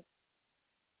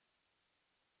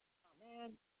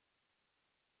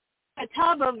 A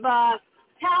tub of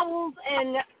towels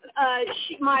and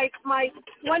my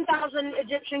 1,000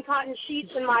 Egyptian cotton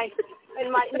sheets and my and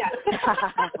a top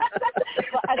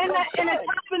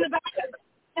in the back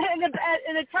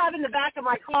in a tub in the back of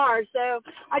my car. So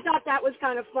I thought that was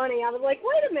kind of funny. I was like,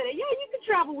 wait a minute, yeah, you can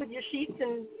travel with your sheets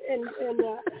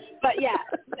but yeah,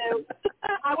 so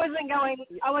I wasn't going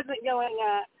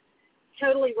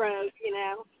totally rogue, you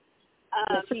know.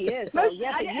 Yes, she is.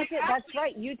 That's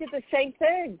right. You did the same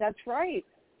thing. That's right.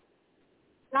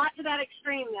 Not to that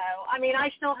extreme, though. I mean, I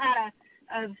still had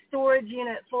a storage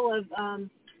unit full of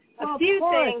a few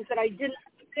things that I didn't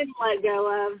let go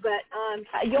of, but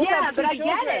but I get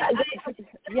it.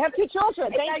 You have 2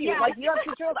 children. Thank you. Like, you have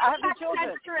 2 children. I have 2 children.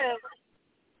 That's true.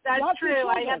 That's true.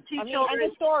 I have 2 children.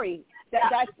 End of story.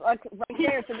 That's like right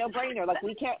there. It's a no-brainer. Like,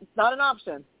 we can't. It's not an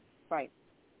option. Right.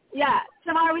 Yeah.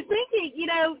 So I was thinking, you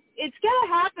know, it's going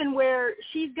to happen where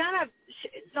she's going to,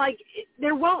 like,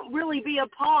 there won't really be a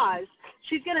pause.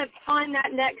 She's going to find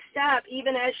that next step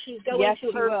even as she's going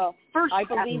to her first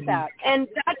step. I believe that. And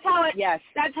that's how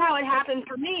it happened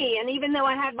for me. And even though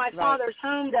I had my father's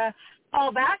home to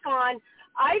fall back on,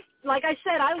 like I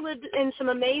said, I lived in some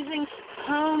amazing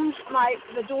homes.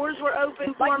 The doors were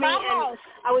open for me, and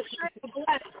I was so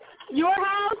blessed. Your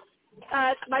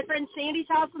house, my friend Sandy's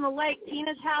house on the lake,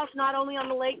 Tina's house, not only on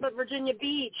the lake but Virginia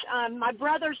Beach, my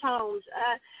brother's homes,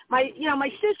 my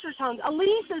sister's homes,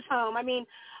 Alyssa's home. I mean,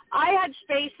 I had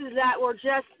spaces that were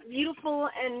just beautiful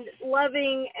and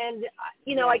loving, and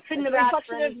I couldn't have asked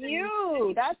for anything. Of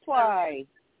you. That's why.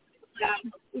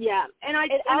 Yeah, and I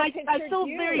feel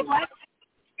very blessed.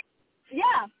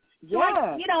 Yeah. Like,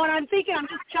 and I'm thinking, I'm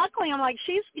just chuckling. I'm like,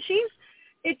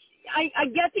 I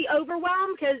get the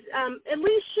overwhelm because at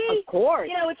least she, of course.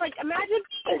 It's like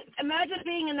imagine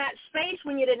being in that space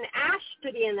when you didn't ask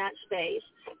to be in that space.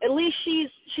 At least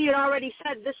she had already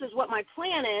said, this is what my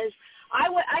plan is.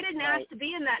 I didn't ask to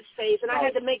be in that space, and I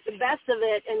had to make the best of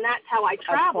it, and that's how I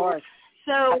travel. Of course.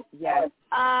 So, this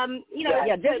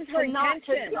is her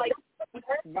intention.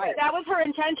 That was her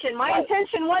intention. My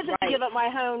intention wasn't to give up my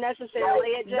home necessarily.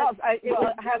 It just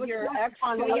have your ex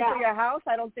sue you for your house?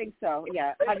 I don't think so.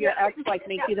 Yeah, have your ex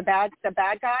make you the bad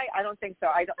guy? I don't think so.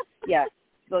 I don't. Yeah,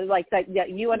 like that. Yeah,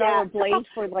 you and I were blamed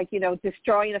for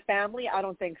destroying a family. I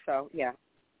don't think so. Yeah.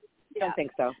 I don't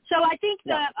think so. So I think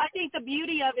the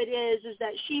beauty of it is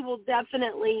that she will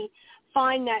definitely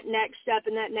find that next step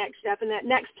and that next step and that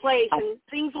next place, and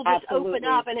things will just open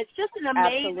up, and it's just an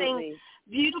amazing,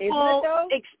 beautiful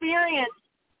experience.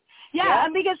 Yeah,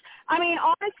 because I mean,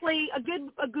 honestly,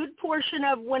 a good portion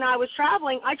of when I was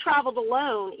traveling, I traveled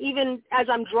alone. Even as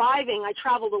I'm driving, I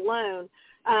traveled alone.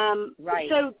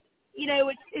 So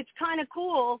it's kind of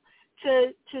cool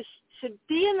to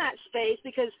be in that space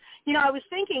because I was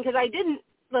thinking because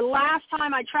the last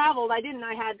time I traveled I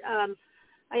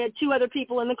had 2 other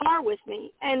people in the car with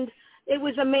me, and it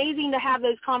was amazing to have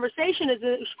those conversations.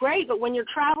 It was great, but when you're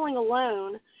traveling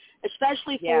alone,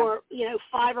 especially for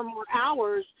 5 or more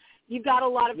hours, you've got a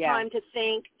lot of time to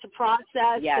think, to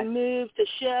process, to move, to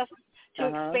shift, to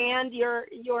expand your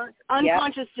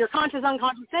unconscious, your conscious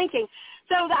unconscious thinking.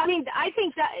 So I mean, I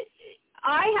think that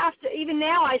I have to, even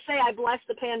now I say I bless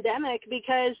the pandemic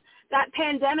because that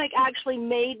pandemic actually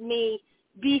made me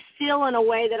be still in a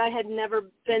way that I had never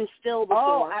been still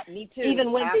before. Oh, me too.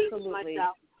 Even when being Absolutely.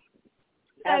 myself.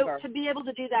 So to be able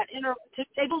to do that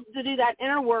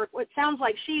inner work, it sounds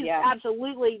like she's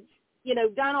absolutely,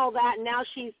 done all that, and now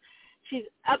she's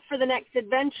up for the next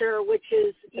adventure, which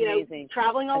is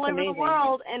traveling all over the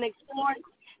world and exploring,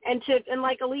 and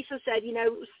like Alyssa said,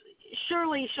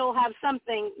 surely she'll have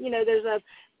something.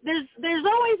 There's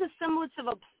always a semblance of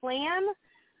a plan,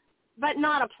 but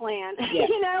not a plan. Yeah.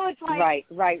 It's like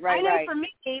right. I know for me,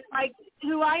 like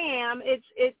who I am, it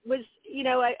was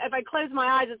if I close my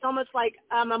eyes, it's almost like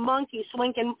I'm a monkey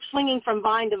swinging from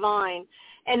vine to vine,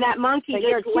 and that monkey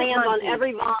just lands on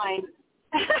every vine.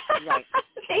 Right.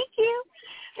 Thank you.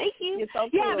 You're so cool.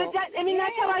 Yeah, but that's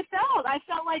how I felt. I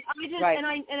felt like I just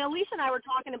and Elise and I were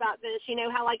talking about this.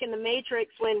 How like in the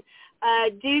Matrix when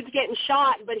dude's getting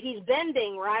shot, but he's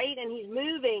bending, right, and he's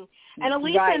moving. And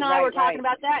Elise and I were talking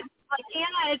about that. Like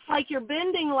Anna, it's like you're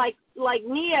bending like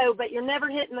Neo, but you're never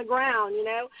hitting the ground.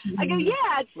 I go,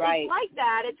 it's like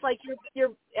that. It's like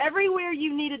you're everywhere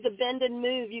you needed to bend and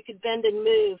move, you could bend and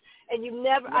move, and you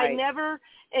never. I never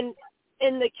and.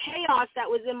 In the chaos that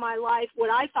was in my life, what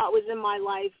I thought was in my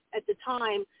life at the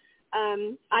time,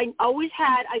 I always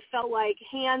had, I felt like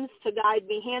hands to guide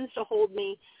me, hands to hold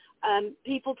me,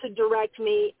 people to direct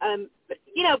me,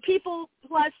 people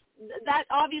plus that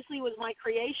obviously was my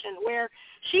creation where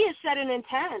she has set an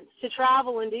intent to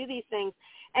travel and do these things.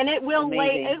 And it will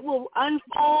it will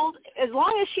unfold as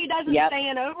long as she doesn't stay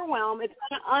in overwhelm. It's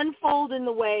going to unfold in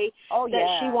the way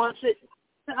that she wants it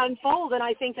to unfold, and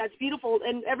I think that's beautiful.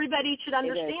 And everybody should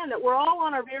understand that we're all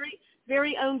on our very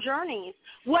very own journeys,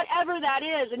 whatever that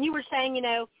is. And you were saying, you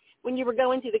know, when you were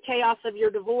going through the chaos of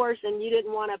your divorce and you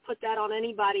didn't want to put that on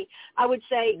anybody, I would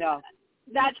say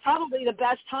that's probably the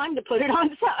best time to put it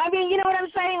on. I mean, you know what I'm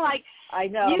saying? Like, I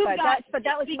know, but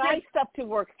that was my stuff to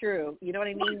work through. You know what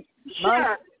I mean?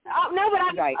 Sure. No, but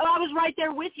I was right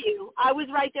there with you. I was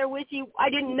right there with you. I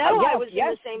didn't know I was in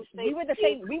the same space. We were the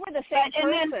same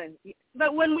person.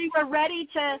 But when we were ready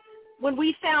to, when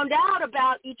we found out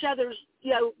about each other's,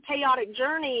 you know, chaotic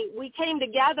journey, we came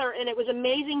together, and it was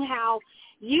amazing how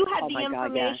you had the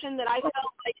information that I felt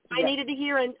like I needed to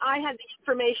hear, and I had the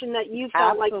information that you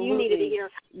felt like you needed to hear.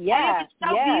 Yeah, and it was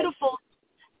so beautiful.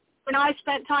 When I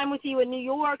spent time with you in New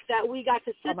York, that we got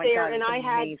to sit there, and I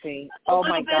had a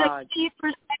little bit of Steve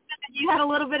perspective, and you had a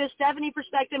little bit of Stephanie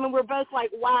perspective, and we're both like,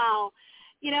 wow.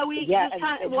 You know, we just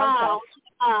kind of, wow.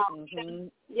 Mm-hmm.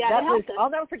 Yeah, that was,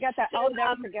 I'll never forget that.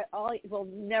 We'll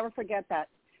never forget that.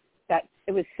 That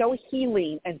it was so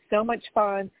healing and so much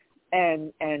fun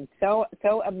and so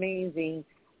amazing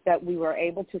that we were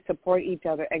able to support each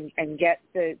other and get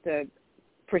the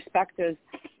perspectives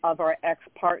of our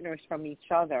ex-partners from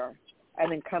each other,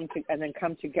 and then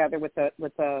come together with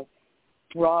a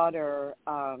broader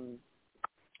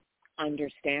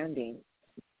understanding.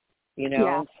 You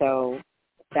know, so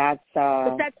that's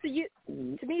but that's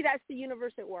to me that's the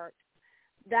universe at work.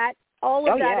 That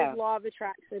all of that is law of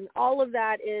attraction. All of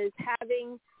that is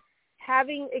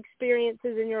having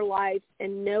experiences in your life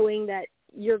and knowing that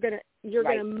you're gonna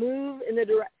move in the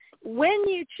direction. When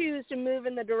you choose to move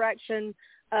in the direction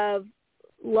of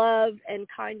love and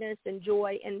kindness and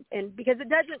joy, and because it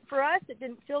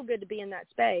didn't feel good to be in that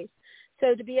space.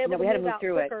 So to be able to move out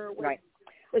quicker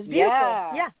was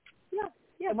beautiful. Yeah.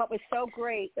 And what was so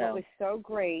great,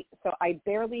 so I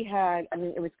barely had, I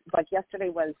mean, it was like yesterday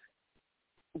was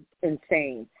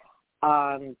insane.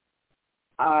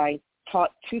 I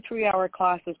taught 2 3-hour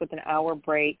classes with an hour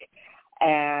break,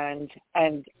 and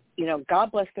you know,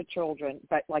 God bless the children,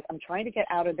 but like I'm trying to get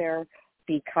out of there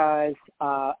because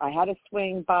I had to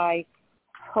swing by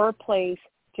her place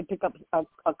to pick up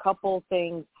a couple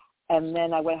things, and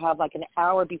then I would have like an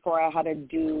hour before I had to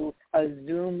do a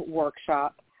Zoom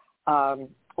workshop,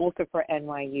 also for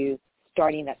NYU,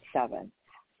 starting at 7.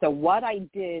 So what I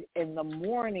did in the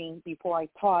morning before I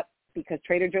taught, because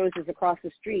Trader Joe's is across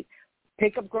the street,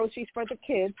 pick up groceries for the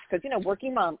kids, because, you know,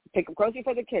 working mom, pick up groceries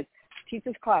for the kids, teach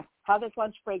this class, have this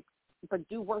lunch break, but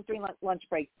do work during lunch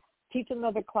break, teach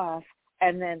another class,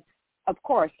 and then, of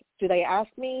course, do they ask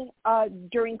me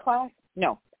during class?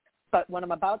 No. But when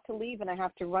I'm about to leave and I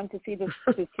have to run to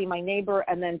see my neighbor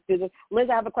and then do this, Liz,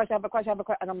 I have a question,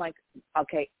 and I'm like,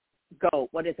 okay, go.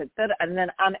 What is it? And then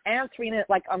I'm answering it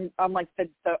like I'm like the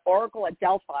oracle at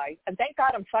Delphi. And thank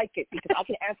God I'm psychic, because I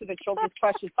can answer the children's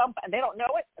questions. And they don't know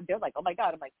it. And they're like, oh, my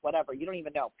God. I'm like, whatever. You don't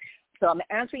even know. So I'm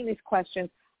answering these questions.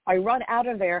 I run out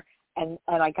of there, and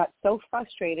I got so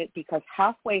frustrated because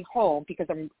halfway home, because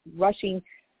I'm rushing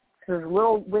through a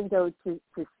little window to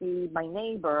see my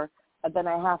neighbor, and then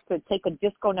I have to take a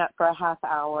disco nap for a half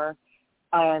hour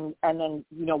and then,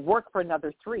 you know, work for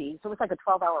another 3. So it's like a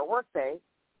 12-hour work day.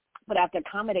 But I have to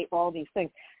accommodate all these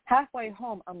things. Halfway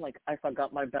home, I'm like, I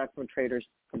forgot my bag from Trader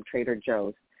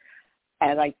Joe's.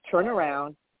 And I turn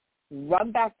around,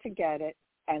 run back to get it,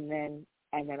 and then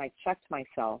I checked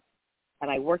myself, and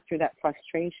I worked through that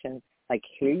frustration. Like,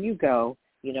 here you go.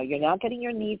 You know, you're not getting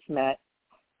your needs met.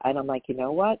 And I'm like, you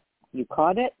know what? You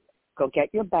caught it. Go get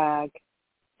your bag,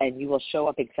 and you will show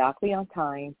up exactly on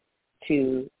time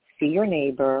to see your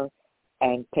neighbor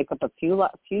and pick up a few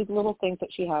little things that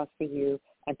she has for you,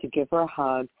 and to give her a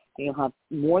hug, and you'll have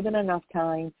more than enough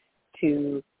time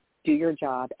to do your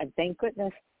job. And thank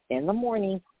goodness, in the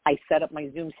morning, I set up my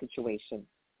Zoom situation.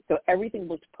 So everything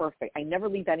looked perfect. I never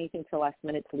leave anything till last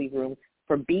minute to leave room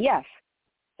for BS.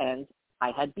 And I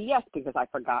had BS because I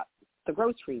forgot the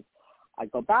groceries. I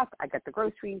go back, I get the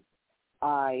groceries,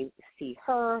 I see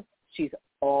her, she's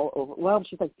all overwhelmed.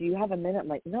 She's like, do you have a minute? I'm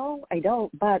like, no, I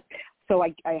don't. But so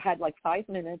I had like 5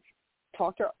 minutes,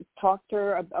 talked to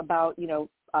her about, you know,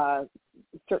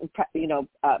 certain, you know,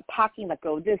 packing, like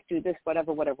go this, do this,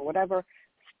 whatever.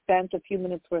 Spent a few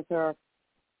minutes with her,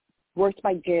 worked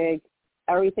my gig.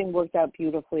 Everything worked out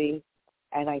beautifully.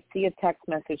 And I see a text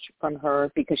message from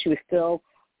her because she was still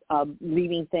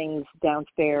leaving things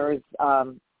downstairs.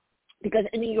 Because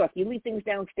in New York, you leave things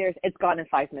downstairs, it's gone in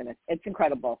 5 minutes. It's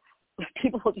incredible.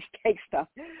 People will just take stuff.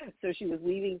 So she was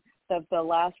leaving the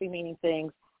last remaining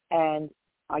things, and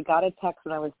I got a text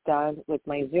when I was done with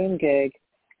my Zoom gig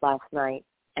last night,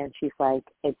 and she's like,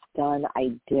 it's done.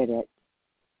 I did it.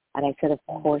 And I said, of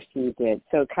course you did.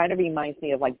 So it kind of reminds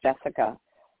me of like Jessica,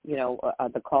 you know,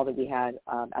 the call that we had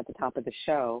at the top of the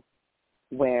show.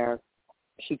 where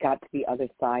she got to the other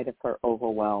side of her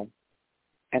overwhelm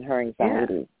and her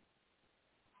anxiety.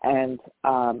 Yeah. And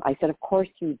I said, of course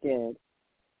you did.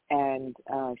 And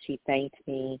she thanked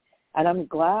me. And I'm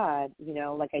glad,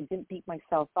 like I didn't beat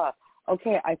myself up.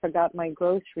 Okay, I forgot my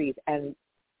groceries. And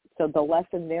so the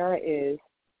lesson there is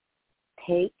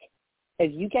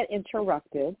if you get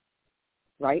interrupted,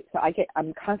 right? So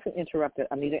I'm constantly interrupted.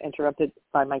 I'm either interrupted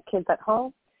by my kids at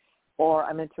home or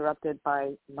I'm interrupted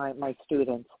by my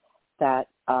students that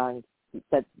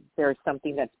there's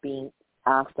something that's being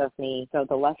asked of me. So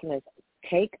the lesson is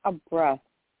take a breath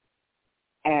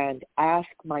and ask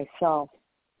myself,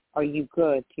 are you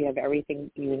good? Do you have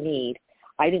everything you need?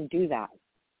 I didn't do that.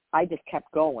 I just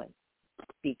kept going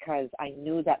because I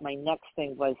knew that my next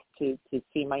thing was to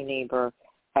see my neighbor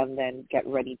and then get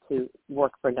ready to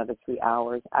work for another 3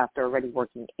 hours after already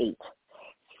working 8.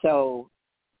 So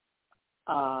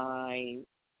I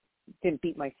didn't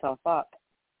beat myself up,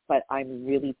 but I'm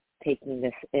really taking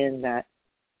this in that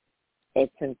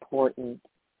it's important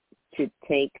to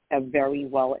take a very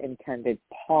well-intended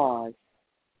pause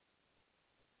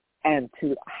and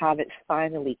to have it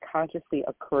finally consciously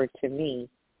occur to me,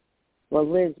 well,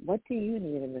 Liz, what do you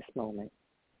need in this moment?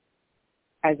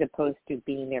 As opposed to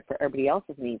being there for everybody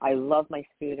else's needs. I love my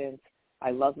students.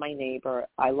 I love my neighbor.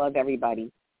 I love everybody.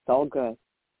 It's all good.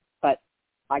 But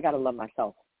I got to love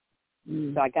myself.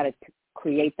 So I got to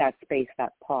create that space,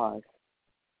 that pause.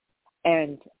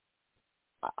 And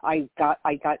I got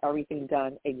everything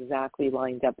done exactly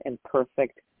lined up in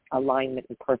perfect alignment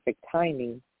and perfect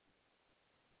timing.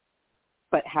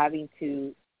 But having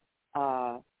to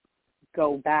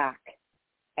go back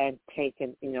and take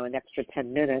an extra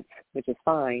 10 minutes, which is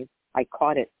fine. I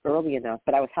caught it early enough,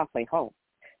 but I was halfway home.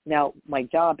 Now, my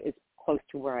job is close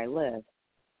to where I live,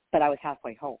 but I was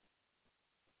halfway home,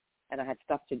 and I had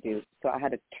stuff to do. So I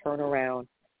had to turn around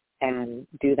and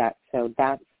do that. So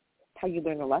that's how you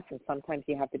learn a lesson. Sometimes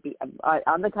you have to be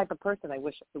I'm the type of person, I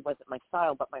wish it wasn't my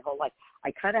style, but my whole life,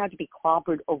 I kind of had to be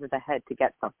clobbered over the head to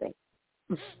get something,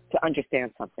 to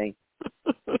understand something.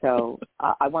 So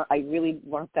I really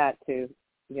want that to,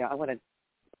 I want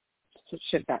to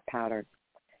shift that pattern.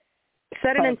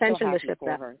 Set an intention to shift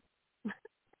that.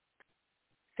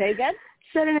 Say again?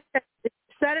 Set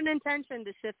an intention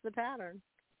to shift the pattern.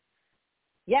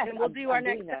 Yes, and we'll do our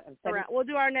next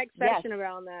session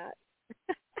around that.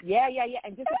 Yeah.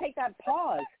 And just to take that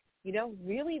pause,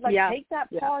 really take that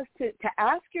pause to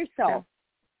ask yourself.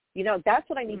 That's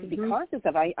what I need to be conscious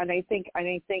of. I think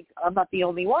I'm not the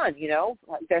only one.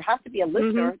 There has to be a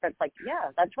listener that's like,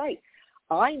 yeah, that's right.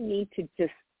 I need to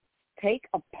just take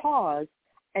a pause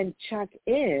and check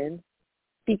in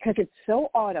because it's so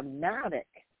automatic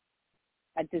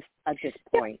at this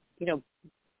point.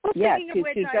 Well,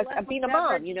 to just being a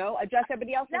mom, adjust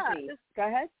everybody else's needs. Go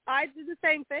ahead. I did the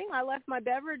same thing. I left my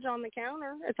beverage on the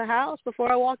counter at the house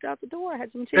before I walked out the door. I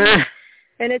had some tea,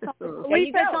 and it's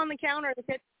on the counter.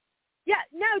 Yeah,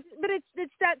 no, but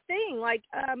it's that thing. Like,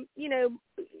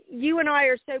 you and I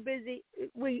are so busy.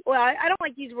 I don't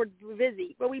like to use the word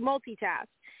busy, but we multitask.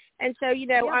 And so,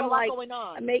 I'm like, going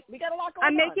on. we got a lot going on.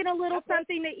 I'm making a little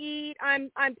something to eat. I'm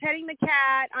petting the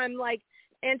cat. I'm like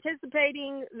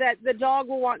anticipating that the dog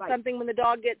will want something when the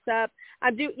dog gets up.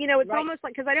 It's almost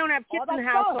like, because I don't have kids in the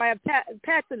house, so I have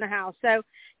pets in the house. So,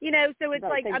 so it's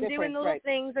like I'm doing the little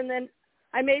things, and then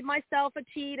I made myself a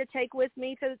tea to take with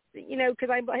me to, because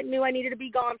I knew I needed to be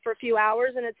gone for a few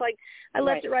hours, and it's like I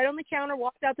left it right on the counter,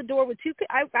 walked out the door with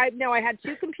I had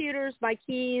 2 computers, my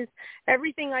keys,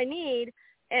 everything I need,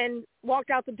 and walked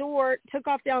out the door, took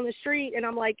off down the street, and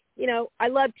I'm like, I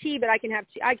love tea, but I can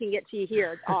get tea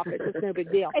here at the office. It's no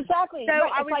big deal. Exactly. So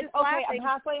I was like, just okay, laughing. I'm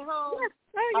halfway home.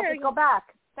 Yeah. I'll just go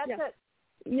back. That's it.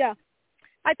 Yeah.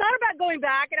 I thought about going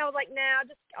back, and I was like, nah,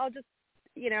 I'll just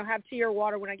have tea or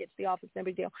water when I get to the office. No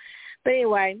big deal. But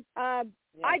anyway,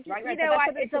 it's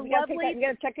a lovely. You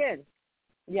got to check in.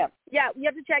 Yeah. Yeah, you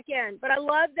have to check in. But I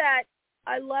love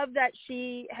that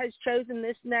she has chosen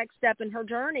this next step in her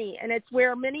journey, and it's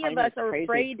where many of us are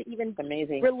afraid to even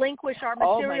relinquish our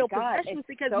material possessions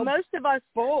because most of us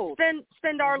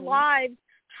spend our lives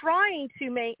trying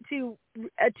to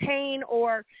attain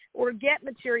or get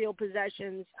material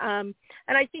possessions, and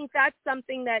I think that's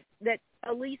something that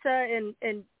Alyssa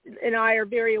and I are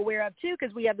very aware of too,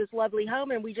 because we have this lovely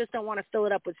home and we just don't want to fill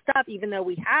it up with stuff, even though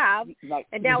we have. Right.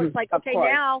 And now it's like, okay,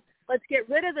 now let's get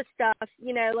rid of the stuff.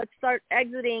 Let's start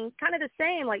exiting. Kind of the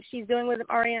same like she's doing with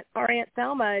our aunt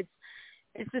Thelma.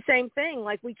 It's the same thing.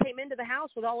 Like we came into the house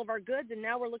with all of our goods, and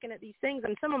now we're looking at these things.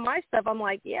 And some of my stuff, I'm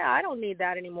like, yeah, I don't need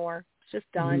that anymore. It's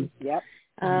just done. Yep.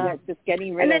 Just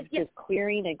getting rid of, just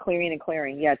clearing and clearing and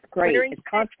clearing. Yeah, it's great. It's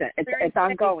constant. It's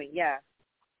ongoing. Yeah.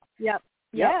 Yep.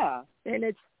 Yeah. And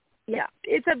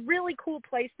it's a really cool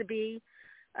place to be.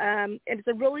 And it's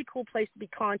a really cool place to be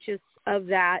conscious of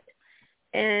that,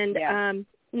 and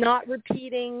not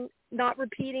repeating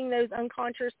those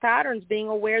unconscious patterns, being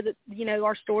aware that,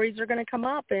 our stories are going to come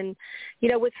up. And,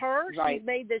 with her, she's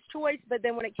made this choice, but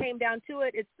then when it came down to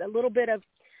it, it's a little bit of,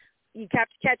 you have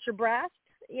to catch your breath,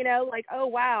 like, oh,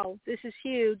 wow, this is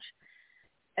huge.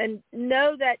 And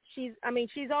know that she's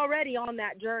already on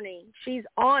that journey. She's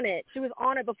on it. She was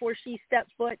on it before she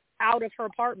stepped foot out of her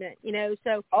apartment,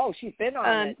 so. Oh, she's been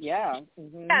on it. Yeah.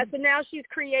 Mm-hmm. Yeah. So now she's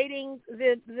creating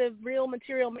the real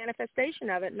material manifestation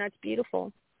of it. And that's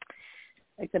beautiful.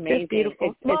 It's amazing. It's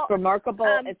beautiful. It's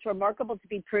remarkable. It's remarkable to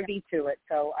be privy to it.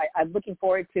 So I'm looking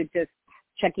forward to just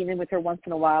checking in with her once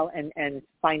in a while and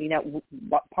finding out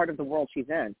what part of the world she's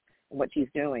in and what she's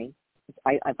doing.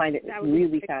 I find it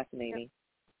really fascinating.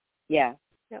 Yeah.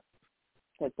 Yep.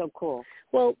 That's so cool.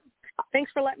 Well,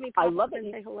 thanks for letting me pop up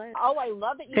and say hello. Oh, I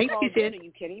love it. You called in. Are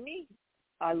you kidding me?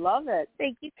 I love it.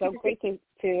 Thank you. So great to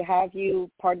have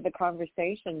you part of the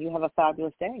conversation. You have a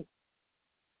fabulous day.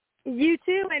 You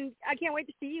too, and I can't wait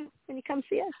to see you when you come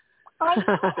see us. I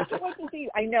can't wait to see you.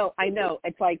 I know.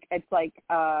 It's like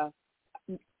now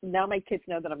my kids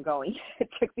know that I'm going. It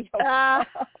took me a while.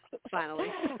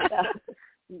 Finally.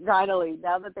 Finally,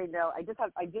 now that they know, I just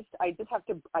have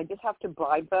to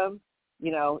bribe them.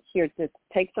 Here, just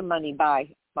take some money.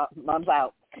 Bye. Mom's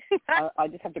out. I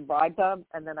just have to bribe them,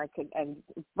 and then I can. And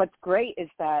what's great is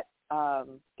that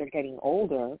they're getting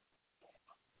older.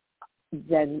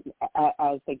 Then,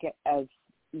 as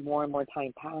more and more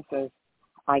time passes,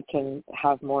 I can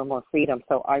have more and more freedom.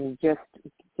 So I'm just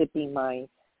dipping my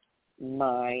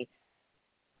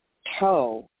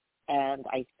toe. And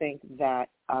I think that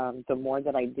the more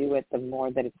that I do it, the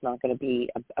more that it's not going to be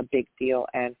a big deal.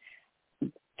 And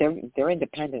they're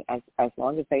independent as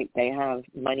long as they have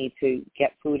money to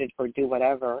get food or do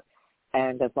whatever.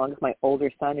 And as long as my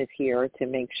older son is here to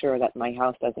make sure that my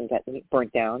house doesn't get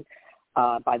burnt down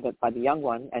by the young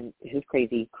one and his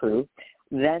crazy crew,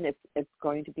 then it's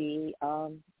going to be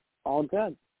all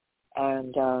good.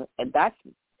 And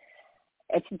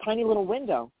it's a tiny little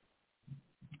window.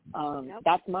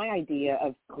 That's my idea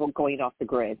of going off the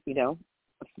grid,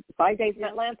 5 days in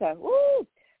Atlanta. Woo!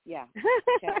 Yeah,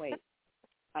 can't wait.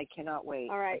 I cannot wait.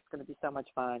 All right. It's going to be so much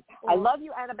fun. Well, I love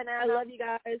you, Anna Banana. I love you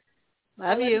guys.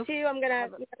 Love you too. I'm going to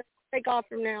take off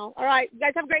from now. All right. You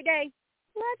guys have a great day.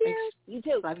 Love you. Thanks. You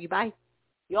too. Love you. Bye.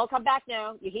 You all come back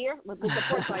now. You hear? With the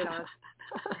porch light on.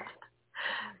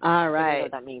 All right. I don't know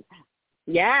what that means.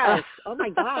 Yes. Oh my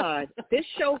God. This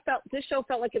show felt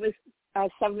like it was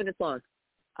 7 minutes long.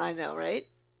 I know, right?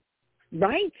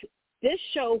 Right? This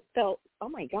show felt, oh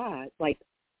my God, like,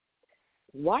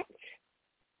 what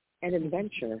an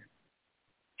adventure.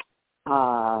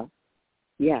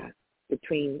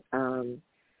 Between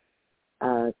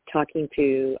talking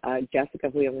to Jessica,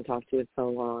 who we haven't talked to in so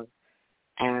long,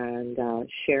 and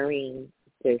sharing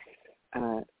this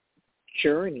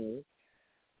journey,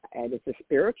 and it's a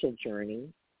spiritual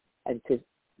journey, and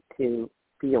to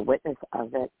be a witness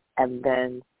of it, and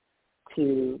then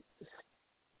to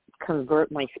convert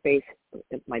my space,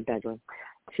 my bedroom,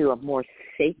 to a more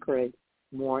sacred,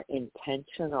 more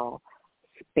intentional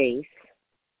space.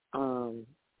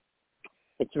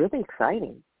 It's really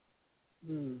exciting.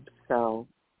 So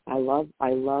I love,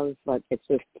 but it's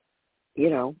just,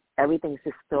 everything's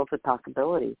just filled with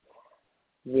possibilities.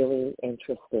 Really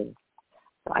interesting.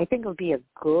 So I think it would be a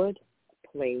good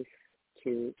place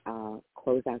to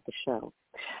close out the show.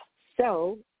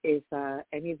 So if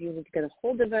any of you need to get a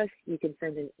hold of us, you can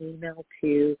send an email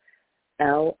to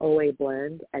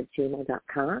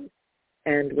loablend@gmail.com.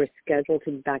 And we're scheduled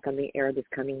to be back on the air this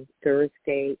coming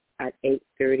Thursday at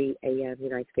 8:30 a.m.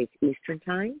 United States Eastern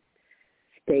Time.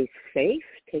 Stay safe,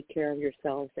 take care of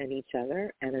yourselves and each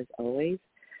other, and as always,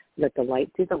 let the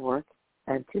light do the work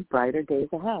and to brighter days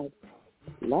ahead.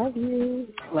 Love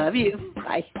you. Love you.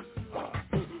 Bye.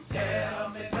 Tell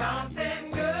me something.